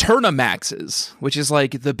it Eternamaxes, which is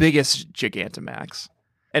like the biggest Gigantamax.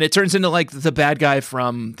 And it turns into like the bad guy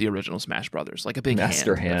from the original Smash Brothers, like a big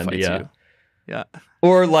Master hand, yeah. You. Yeah.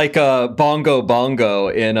 Or like a Bongo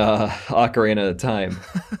in Ocarina of Time.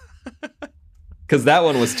 Because that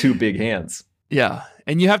one was two big hands. Yeah.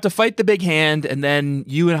 And you have to fight the big hand, and then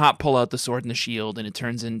you and Hop pull out the sword and the shield, and it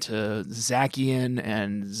turns into Zacian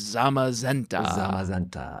and Zamazenta.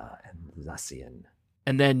 Zamazenta and Zacian.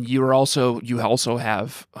 And then you also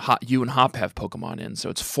have, you and Hop have Pokemon in, so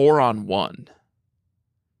it's 4-on-1.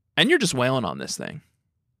 And you're just wailing on this thing.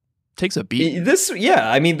 Takes a beat. This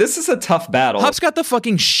is a tough battle. Hop's got the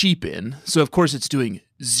fucking sheep in, so of course it's doing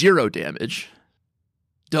 0 damage.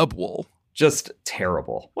 Dub wool. Just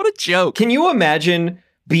terrible. What a joke. Can you imagine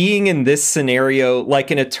being in this scenario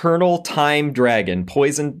like an eternal time dragon,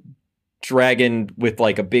 poison dragon with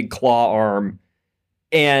like a big claw arm,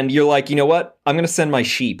 and you're like, you know what? I'm going to send my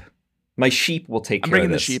sheep. My sheep will take care of this. I'm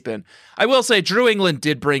bringing the sheep in. I will say, Drew England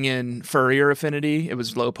did bring in Furrier Affinity. It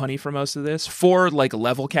was low punny for most of this for like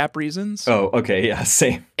level cap reasons. Oh, okay. Yeah,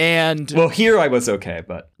 same. And well, here I was okay,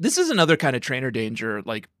 but this is another kind of trainer danger.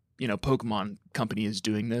 Like, you know, Pokemon Company is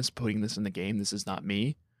doing this, putting this in the game. This is not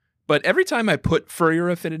me. But every time I put Furrier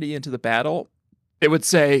Affinity into the battle, it would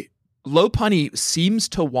say, low punny seems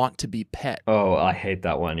to want to be pet. Oh, I hate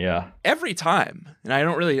that one, yeah. Every time. And I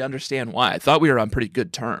don't really understand why. I thought we were on pretty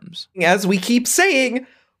good terms. As we keep saying,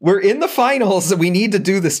 we're in the finals and we need to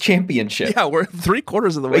do this championship. Yeah, we're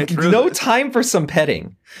 3/4 of the way through. No this. time for some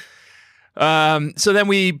petting. So then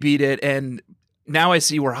we beat it, and now I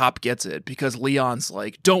see where Hop gets it, because Leon's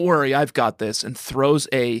like, don't worry, I've got this, and throws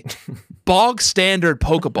a bog standard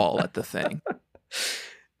Pokeball at the thing.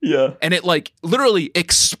 Yeah. And it like literally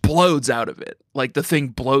explodes out of it. Like the thing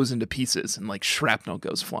blows into pieces and like shrapnel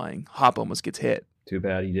goes flying. Hop almost gets hit. Too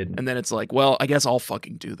bad he didn't. And then it's like, well, I guess I'll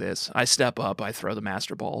fucking do this. I step up, I throw the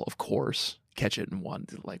Master Ball, of course. Catch it in one,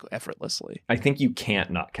 like effortlessly. I think you can't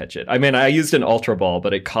not catch it. I mean, I used an Ultra Ball,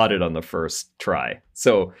 but it caught it on the first try.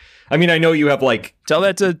 So, I mean, I know you have like tell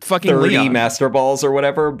that to fucking 30 Leon. Master Balls or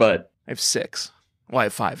whatever, but I have 6. Well, I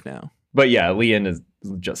have 5 now. But yeah, Leon is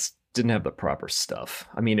just didn't have the proper stuff.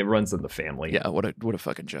 I mean, it runs in the family. Yeah, what a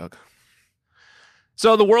fucking joke.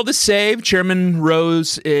 So the world is saved. Chairman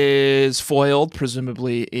Rose is foiled,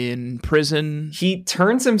 presumably in prison. He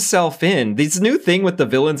turns himself in. This new thing with the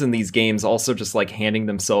villains in these games also just like handing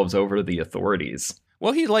themselves over to the authorities.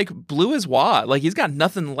 Well, he like blew his wad. Like he's got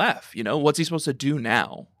nothing left. You know, what's he supposed to do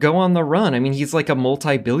now? Go on the run. I mean, he's like a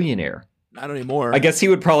multi-billionaire. Not anymore. I guess he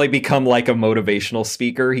would probably become like a motivational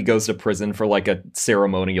speaker. He goes to prison for like a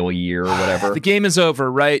ceremonial year or whatever. The game is over,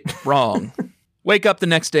 right? Wrong. Wake up the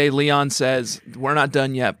next day. Leon says, we're not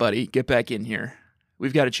done yet, buddy. Get back in here.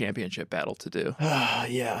 We've got a championship battle to do.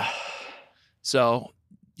 Yeah. So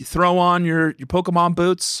you throw on your Pokemon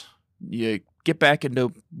boots. You get back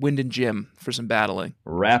into Wyndon Gym for some battling.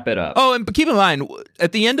 Wrap it up. Oh, and keep in mind,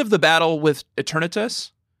 at the end of the battle with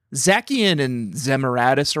Eternatus, Zacian and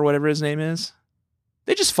Zemaratus, or whatever his name is,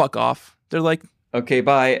 they just fuck off. They're like, okay,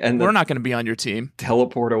 bye. And we're not going to be on your team.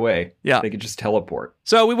 Teleport away. Yeah. They could just teleport.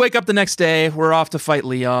 So we wake up the next day. We're off to fight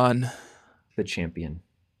Leon. The champion.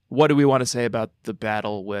 What do we want to say about the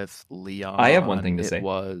battle with Leon? I have one thing to say. It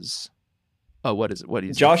was... Oh, what is it? What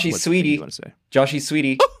is Joshy what's Sweetie. You want to say? Joshy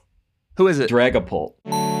Sweetie. Who is it? Dragapult.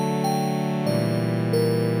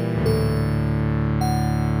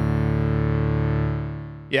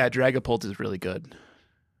 Yeah, Dragapult is really good.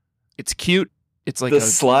 It's cute. It's like the a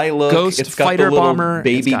sly look. ghost it's got fighter the little bomber.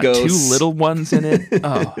 baby it's got ghosts. 2 little ones in it.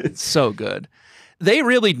 Oh, it's so good. They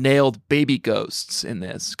really nailed baby ghosts in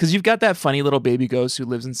this, because you've got that funny little baby ghost who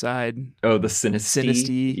lives inside. Oh, the Sinistea.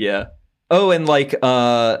 Sinistea. Yeah. Oh, and like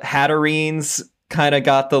Hatterene's kind of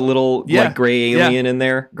got the little like gray alien in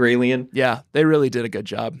there. Graylien. Yeah, they really did a good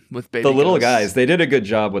job with baby The little ghosts. guys. They did a good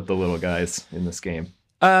job with the little guys in this game.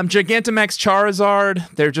 Gigantamax Charizard,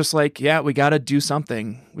 they're just like, yeah, we got to do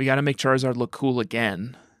something. We got to make Charizard look cool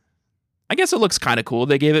again. I guess it looks kind of cool.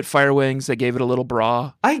 They gave it fire wings. They gave it a little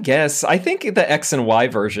bra. I guess. I think the X and Y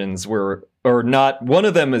versions were, or not, one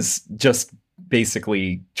of them is just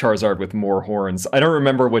basically Charizard with more horns. I don't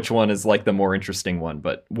remember which one is like the more interesting one,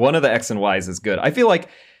 but one of the X and Ys is good. I feel like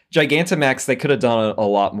Gigantamax, they could have done a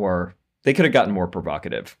lot more. They could have gotten more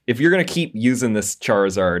provocative. If you're going to keep using this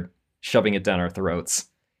Charizard, shoving it down our throats,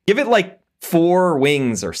 give it like 4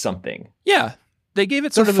 wings or something. Yeah. They gave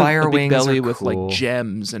it sort of fire a big wings belly are with cool. like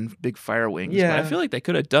gems and big fire wings. Yeah. But I feel like they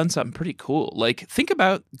could have done something pretty cool. Like, think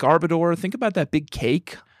about Garbodor. Think about that big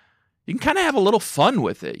cake. You can kind of have a little fun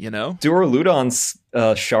with it, you know? Duraludon's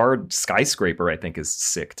shard skyscraper, I think, is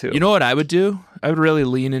sick too. You know what I would do? I would really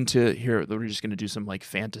lean into, here, we're just going to do some like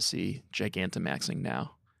fantasy Gigantamaxing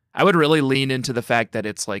now. I would really lean into the fact that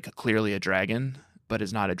it's like clearly a dragon, but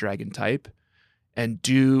is not a dragon type, and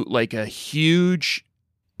do like a huge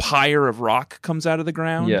pyre of rock comes out of the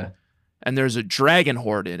ground. Yeah. And there's a dragon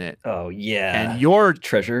horde in it. Oh, yeah. And your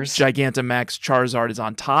treasures. Gigantamax Charizard is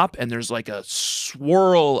on top, and there's like a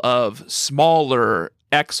swirl of smaller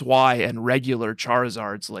X, Y, and regular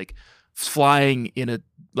Charizards like flying in a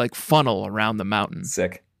like funnel around the mountain.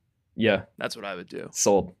 Sick. Yeah. That's what I would do.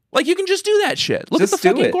 Sold. Like, you can just do that shit. Look Just at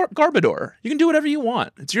the do fucking Garbodor. You can do whatever you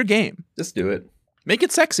want. It's your game. Just do it. Make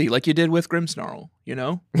it sexy like you did with Grimmsnarl, you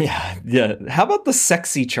know? Yeah. How about the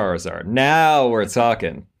sexy Charizard? Now we're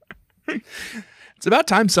talking. It's about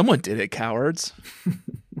time someone did it, cowards.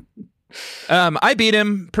 I beat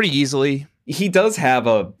him pretty easily. He does have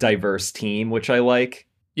a diverse team, which I like.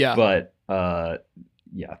 Yeah. But,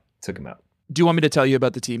 took him out. Do you want me to tell you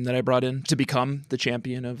about the team that I brought in to become the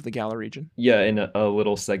champion of the Galar region? Yeah, in a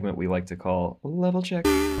little segment we like to call Level Check.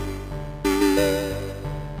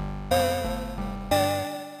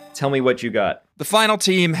 Tell me what you got. The final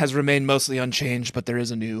team has remained mostly unchanged, but there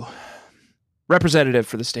is a new representative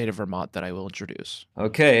for the state of Vermont that I will introduce.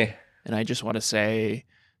 Okay. And I just want to say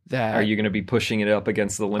that... Are you going to be pushing it up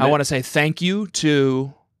against the limit? I want to say thank you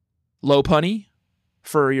to Lopunny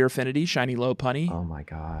for your affinity, Shiny Lopunny. Oh my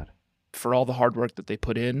God. For all the hard work that they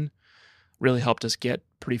put in. Really helped us get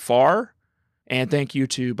pretty far. And thank you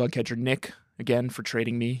to Bugcatcher Nick, again, for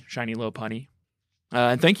trading me Shiny Lopunny.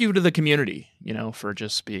 And thank you to the community, for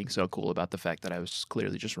just being so cool about the fact that I was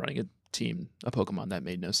clearly just running a Pokemon that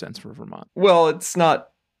made no sense for Vermont. Well, it's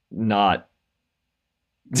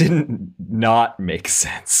didn't not make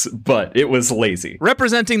sense, but it was lazy.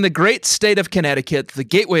 Representing the great state of Connecticut, the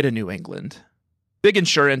gateway to New England. Big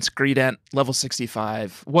insurance, Greedent, level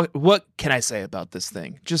 65. What can I say about this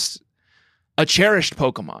thing? Just a cherished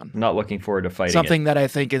Pokemon. Not looking forward to fighting something that I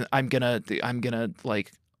think I'm gonna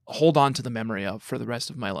like hold on to the memory of for the rest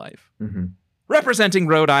of my life. Mm-hmm. Representing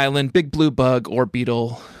Rhode Island, big blue bug or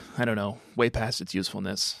beetle. I don't know, way past its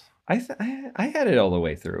usefulness. I had it all the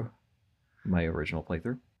way through my original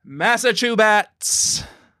playthrough. Massachusetts.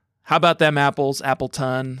 How about them apples?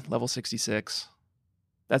 Appleton, level 66.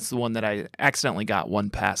 That's the one that I accidentally got one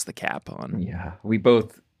past the cap on. Yeah, we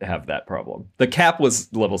both have that problem. The cap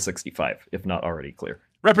was level 65, if not already clear.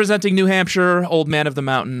 Representing New Hampshire, Old Man of the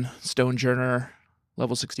Mountain, Stonejourner,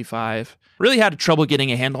 level 65. Really had trouble getting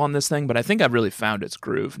a handle on this thing, but I think I've really found its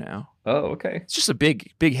groove now. Oh, okay. It's just a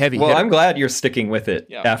big, heavy Well, hitter. I'm glad you're sticking with it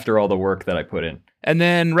after all the work that I put in. And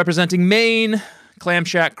then representing Maine,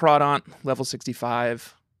 Clamshack Crawdont, level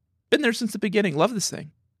 65. Been there since the beginning. Love this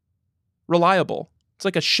thing. Reliable. It's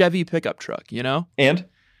like a Chevy pickup truck, And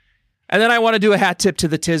then I want to do a hat tip to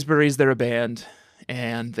the Tisburys. They're a band,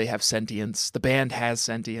 and they have sentience. The band has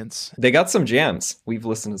sentience. they got some jams. We've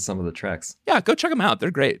listened to some of the tracks. Yeah, go check them out. They're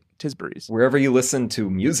great. Tisburys. Wherever you listen to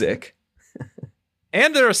music.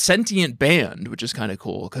 And they're a sentient band, which is kind of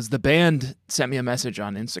cool, because the band sent me a message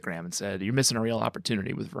on Instagram and said, you're missing a real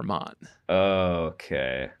opportunity with Vermont.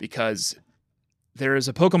 Okay. Because there is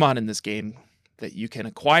a Pokemon in this game that you can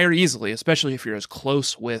acquire easily, especially if you're as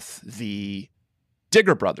close with the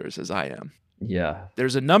Digger brothers as I am. Yeah.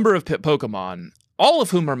 There's a number of Pokemon, all of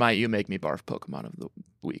whom are my You Make Me Barf Pokemon of the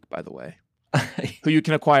week, by the way, who you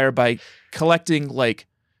can acquire by collecting like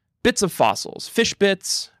bits of fossils, fish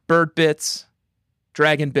bits, bird bits,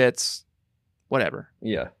 dragon bits, whatever.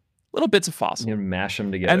 Yeah. Little bits of fossil. You mash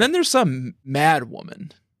them together. And then there's some mad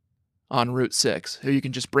woman on Route 6 who you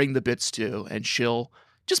can just bring the bits to, and she'll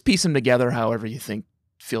just piece them together however you think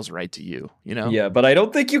feels right to you, Yeah, but I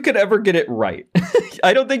don't think you could ever get it right.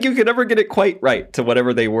 I don't think you could ever get it quite right to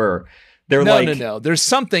whatever they were. They're No. There's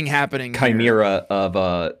something happening chimera here.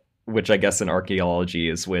 Of which I guess in archaeology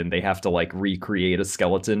is when they have to like recreate a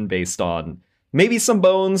skeleton based on maybe some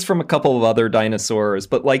bones from a couple of other dinosaurs,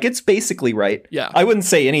 but like it's basically right. Yeah. I wouldn't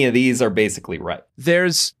say any of these are basically right.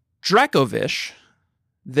 There's Dracovish,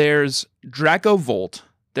 there's Dracovolt,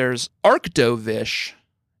 there's Arctovish,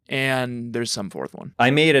 and there's some fourth one.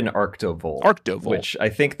 I made an Arctovolt. Which I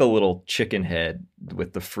think the little chicken head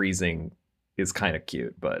with the freezing is kind of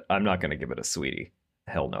cute, but I'm not going to give it a sweetie.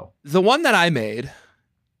 Hell no. The one that I made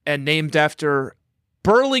and named after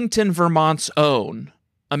Burlington, Vermont's own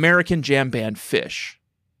American jam band Phish,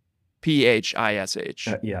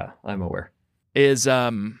 Phish. Yeah, I'm aware. Is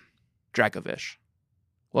Dracovish.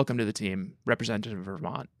 Welcome to the team, representative of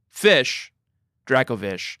Vermont. Phish,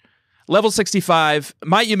 Dracovish. Level 65,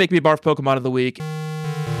 Might You Make Me Barf Pokemon of the Week.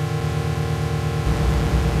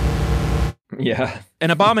 Yeah.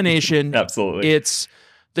 An abomination. Absolutely. It's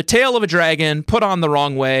the tail of a dragon put on the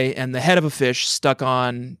wrong way and the head of a fish stuck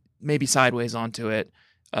on, maybe sideways onto it.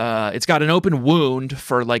 It's got an open wound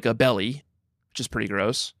for like a belly, which is pretty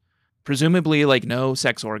gross. Presumably like no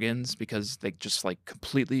sex organs because they just like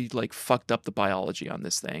completely like fucked up the biology on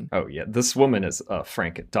this thing. Oh yeah, this woman is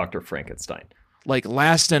Dr. Frankenstein. Like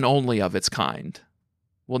last and only of its kind.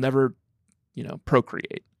 Will never,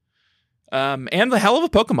 procreate. And the hell of a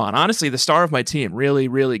Pokemon. Honestly, the star of my team. Really,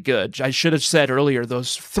 really good. I should have said earlier,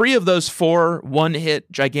 those 3 of those 4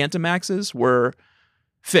 one-hit Gigantamaxes were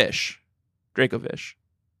Phish, Dracovish.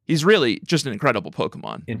 He's really just an incredible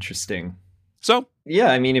Pokemon. Interesting. So,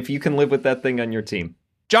 yeah, I mean, if you can live with that thing on your team.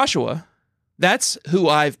 Joshua, that's who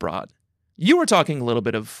I've brought. You were talking a little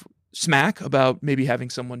bit of smack about maybe having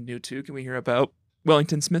someone new too. Can we hear about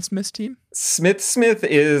Wellington Smith's team? Smith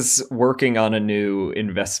is working on a new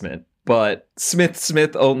investment, but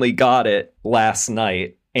Smith only got it last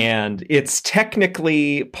night, and it's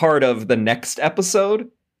technically part of the next episode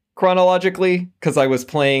chronologically because I was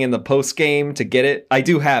playing in the post game to get it. I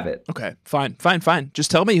do have it. Okay, fine.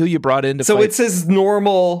 Just tell me who you brought in to So fight. it's his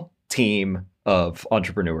normal team of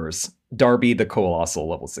entrepreneurs. Darby the Colossal,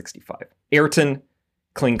 level 65. Ayrton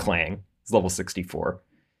Kling Clang is level 64.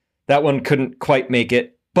 That one couldn't quite make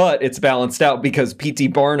it, but it's balanced out because P.T.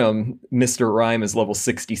 Barnum, Mr. Rhyme, is level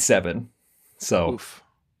 67. So, Oof.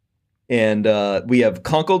 And we have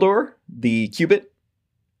Conkeldor, the Cubit,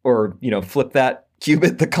 or, flip that,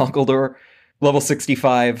 Cubit, the Conkeldor, level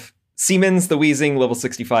 65. Siemens, the Wheezing, level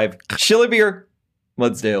 65. Shillibeer,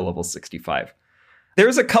 Mudsdale, level 65.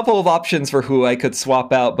 There's a couple of options for who I could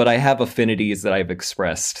swap out, but I have affinities that I've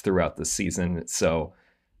expressed throughout the season, so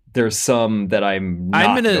there's some that I'm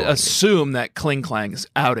going to assume that Kling Clang is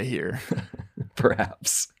out of here.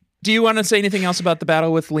 Perhaps. Do you want to say anything else about the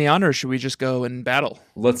battle with Leon, or should we just go and battle?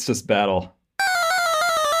 Let's just battle.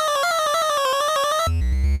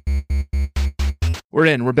 We're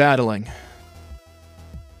in. We're battling.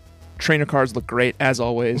 Trainer cars look great, as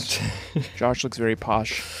always. Josh looks very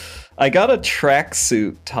posh. I got a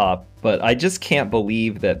tracksuit top, but I just can't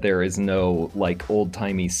believe that there is no,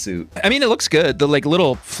 old-timey suit. I mean, it looks good. The,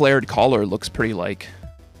 little flared collar looks pretty, I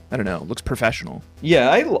don't know, looks professional. Yeah,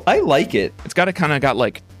 I like it. It's got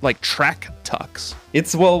like track tucks.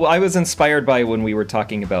 I was inspired by when we were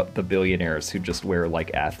talking about the billionaires who just wear,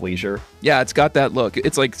 athleisure. Yeah, it's got that look.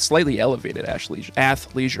 It's, slightly elevated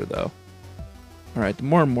athleisure, though. All right, the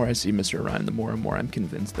more and more I see Mr. Rhyme, the more and more I'm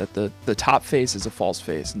convinced that the top face is a false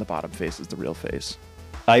face and the bottom face is the real face.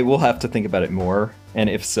 I will have to think about it more, and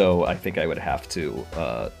if so, I think I would have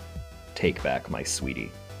to take back my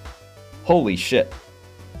sweetie. Holy shit.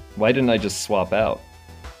 Why didn't I just swap out?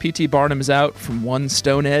 P.T. Barnum is out from one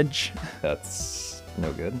Stone Edge. That's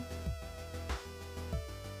no good.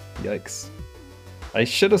 Yikes. I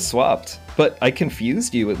should have swapped, but I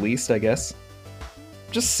confused you at least, I guess.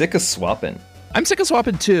 Just sick of swapping. I'm sick of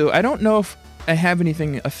swapping too. I don't know if I have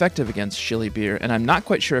anything effective against Shillibeer, and I'm not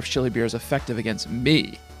quite sure if Shillibeer is effective against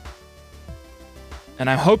me. And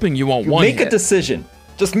I'm hoping you won't Make a decision.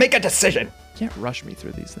 Just make a decision. You can't rush me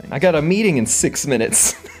through these things. I got a meeting in 6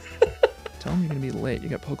 minutes. Tell me you're going to be late. You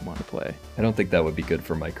got Pokemon to play. I don't think that would be good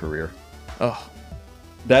for my career. Ugh.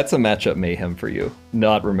 That's a matchup mayhem for you,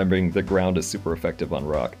 not remembering the ground is super effective on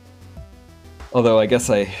rock. Although I guess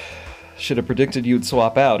I should have predicted you'd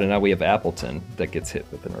swap out, and now we have Appleton that gets hit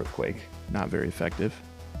with an earthquake. Not very effective.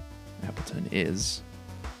 Appleton is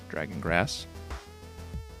Dragon Grass.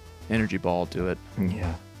 Energy Ball to it.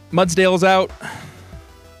 Yeah. Mudsdale's out.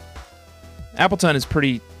 Appleton is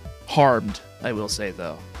pretty harmed, I will say,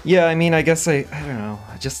 though. Yeah, I mean, I guess I don't know.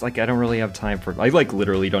 I just, I don't really have time for... I,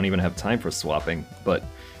 literally don't even have time for swapping, but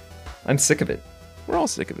I'm sick of it. We're all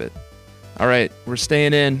sick of it. All right, we're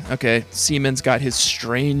staying in. Okay, Siemens got his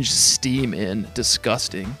strange steam in.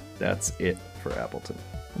 Disgusting. That's it for Appleton.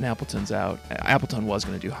 And Appleton's out. Appleton was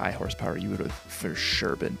going to do high horsepower. You would have for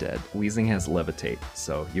sure been dead. Wheezing has levitate,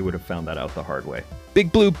 so you would have found that out the hard way.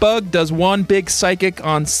 Big Blue Bug does one big psychic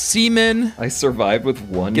on Seaman. I survived with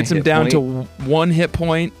one Gets him down to 1 hit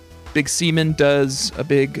point. Big Seaman does a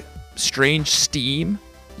big strange steam.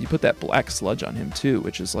 You put that black sludge on him too,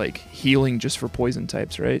 which is like healing just for poison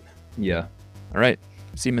types, right? Yeah. All right.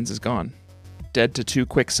 Siemens is gone. Dead to 2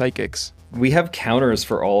 quick psychics. We have counters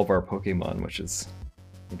for all of our Pokemon, which is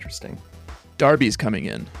interesting. Darby's coming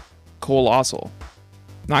in. Colossal.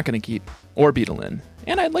 Not going to keep Orbeetle in.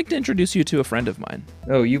 And I'd like to introduce you to a friend of mine.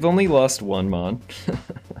 Oh, you've only lost one Mon.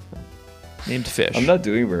 Named Fish. I'm not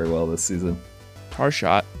doing very well this season. Tar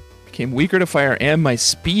Shot. Became weaker to fire and my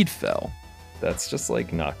speed fell. That's just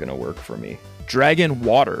not going to work for me. Dragon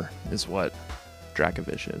Water is what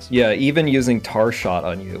Dracovish is. Yeah, even using Tar Shot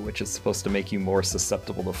on you, which is supposed to make you more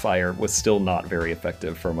susceptible to fire, was still not very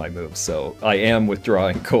effective for my move, so I am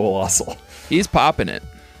withdrawing Colossal. He's popping it.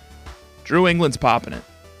 Drew England's popping it.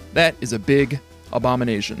 That is a big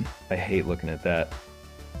abomination. I hate looking at that.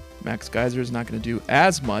 Max Geyser is not going to do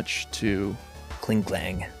as much to Kling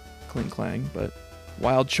Clang, but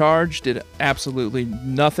Wild Charge did absolutely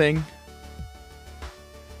nothing.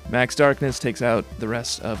 Max Darkness takes out the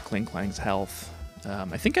rest of Kling Clang's health.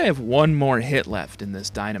 I think I have one more hit left in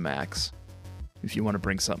this Dynamax. If you want to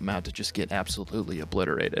bring something out to just get absolutely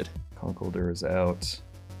obliterated. Conkeldurr is out.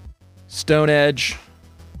 Stone Edge.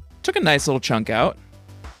 Took a nice little chunk out.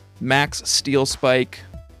 Max Steel Spike.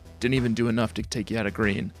 Didn't even do enough to take you out of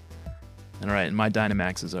green. All right, and my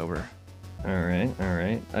Dynamax is over. All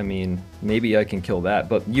right. I mean, maybe I can kill that,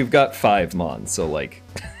 but you've got 5 Mon, so, like,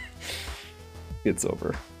 it's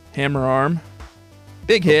over. Hammer Arm.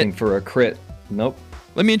 Big Looking hit. for a crit. Nope.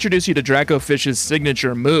 Let me introduce you to Dracofish's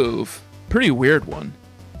signature move. Pretty weird one.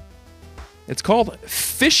 It's called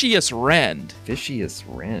Fishious Rend. Fishious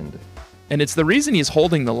Rend. And it's the reason he's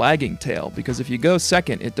holding the lagging tail, because if you go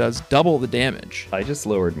second, it does double the damage. I just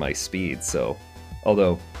lowered my speed, so...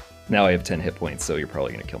 Although, now I have 10 hit points, so you're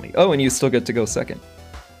probably going to kill me. Oh, and you still get to go second.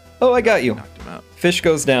 Oh, I got you. Knocked him out. Fish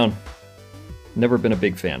goes down. Never been a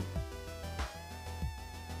big fan.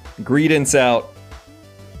 Greedent's out.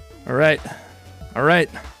 All right.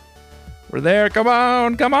 We're there. Come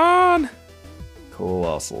on.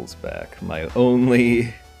 Colossal's back. My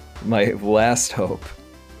last hope.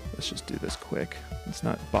 Let's just do this quick. Let's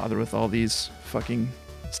not bother with all these fucking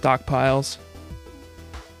stockpiles.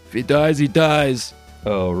 If he dies, he dies.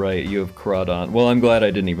 Oh, right. You have Crawdon. Well, I'm glad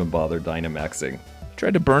I didn't even bother Dynamaxing.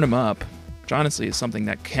 Tried to burn him up, which honestly is something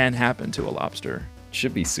that can happen to a lobster.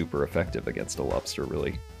 Should be super effective against a lobster,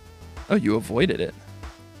 really. Oh, you avoided it.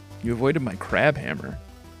 You avoided my crab hammer.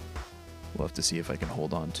 We'll have to see if I can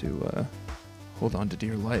hold on to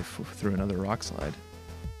dear life through another rock slide.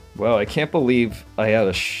 Wow, I can't believe I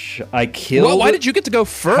had I killed... Well, why did you get to go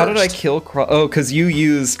first? How did I kill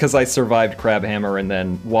because I survived Crab Hammer, and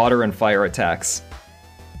then water and fire attacks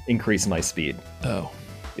increase my speed. Oh.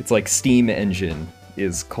 It's like Steam Engine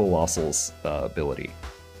is Colossal's ability.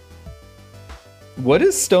 What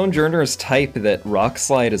is Stonejourner's type that Rock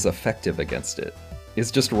Slide is effective against it?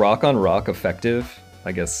 Is just rock on rock effective?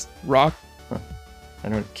 I guess. Rock? Huh.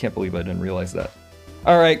 Can't believe I didn't realize that.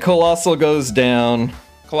 Alright, Colossal goes down.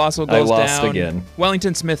 Colossal goes down. I lost again.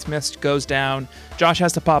 Wellington Smith Mist goes down. Josh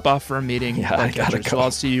has to pop off for a meeting. Yeah, I gotta go. So I'll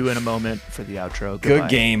see you in a moment for the outro. Goodbye. Good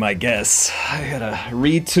game, I guess. I gotta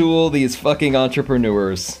retool these fucking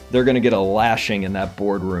entrepreneurs. They're gonna get a lashing in that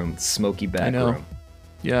boardroom, smoky back room.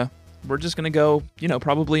 Yeah. We're just gonna go,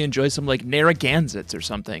 probably enjoy some, Narragansetts or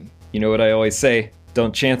something. You know what I always say?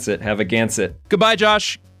 Don't chance it, have a Gansett. Goodbye,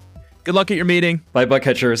 Josh. Good luck at your meeting. Bye,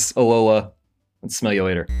 Bugcatchers. Alola. And smell you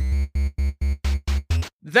later.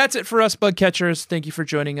 That's it for us, Bugcatchers. Thank you for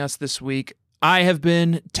joining us this week. I have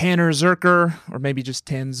been Tanner Zerker, or maybe just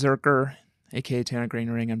Tan Zerker, aka Tanner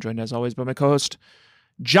Greenring. I'm joined as always by my co-host,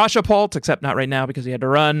 Josh Apult, except not right now because he had to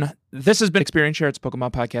run. This has been Experience Share. It's a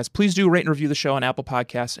Pokemon podcast. Please do rate and review the show on Apple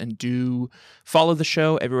Podcasts, and do follow the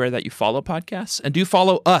show everywhere that you follow podcasts, and do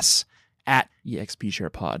follow us at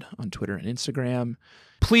EXPSharePod on Twitter and Instagram.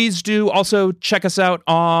 Please do also check us out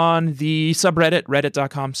on the subreddit,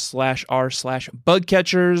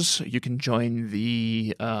 reddit.com/r/bugcatchers. You can join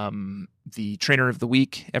the Trainer of the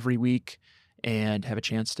Week every week and have a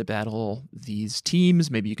chance to battle these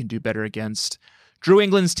teams. Maybe you can do better against Drew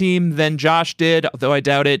England's team than Josh did, though I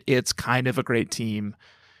doubt it. It's kind of a great team.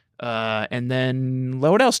 And then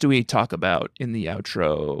what else do we talk about in the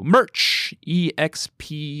outro? Merch,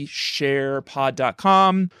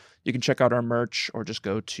 expsharepod.com. You can check out our merch, or just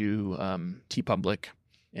go to TeePublic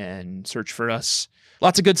and search for us.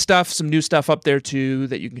 Lots of good stuff, some new stuff up there too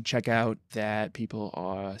that you can check out that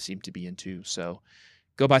people seem to be into. So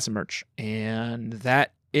go buy some merch. And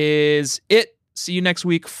that is it. See you next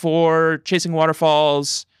week for Chasing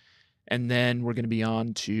Waterfalls. And then we're going to be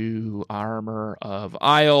on to Armor of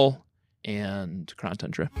Isle and Crown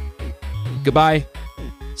Tundra. Goodbye.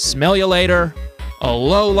 Smell you later.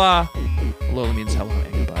 Alola. Alola means hello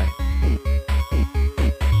and goodbye.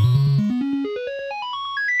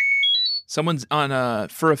 Someone's on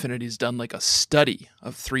Fur Affinity's done a study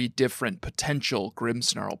of 3 different potential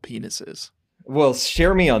Grimmsnarl penises. Well,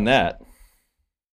 share me on that.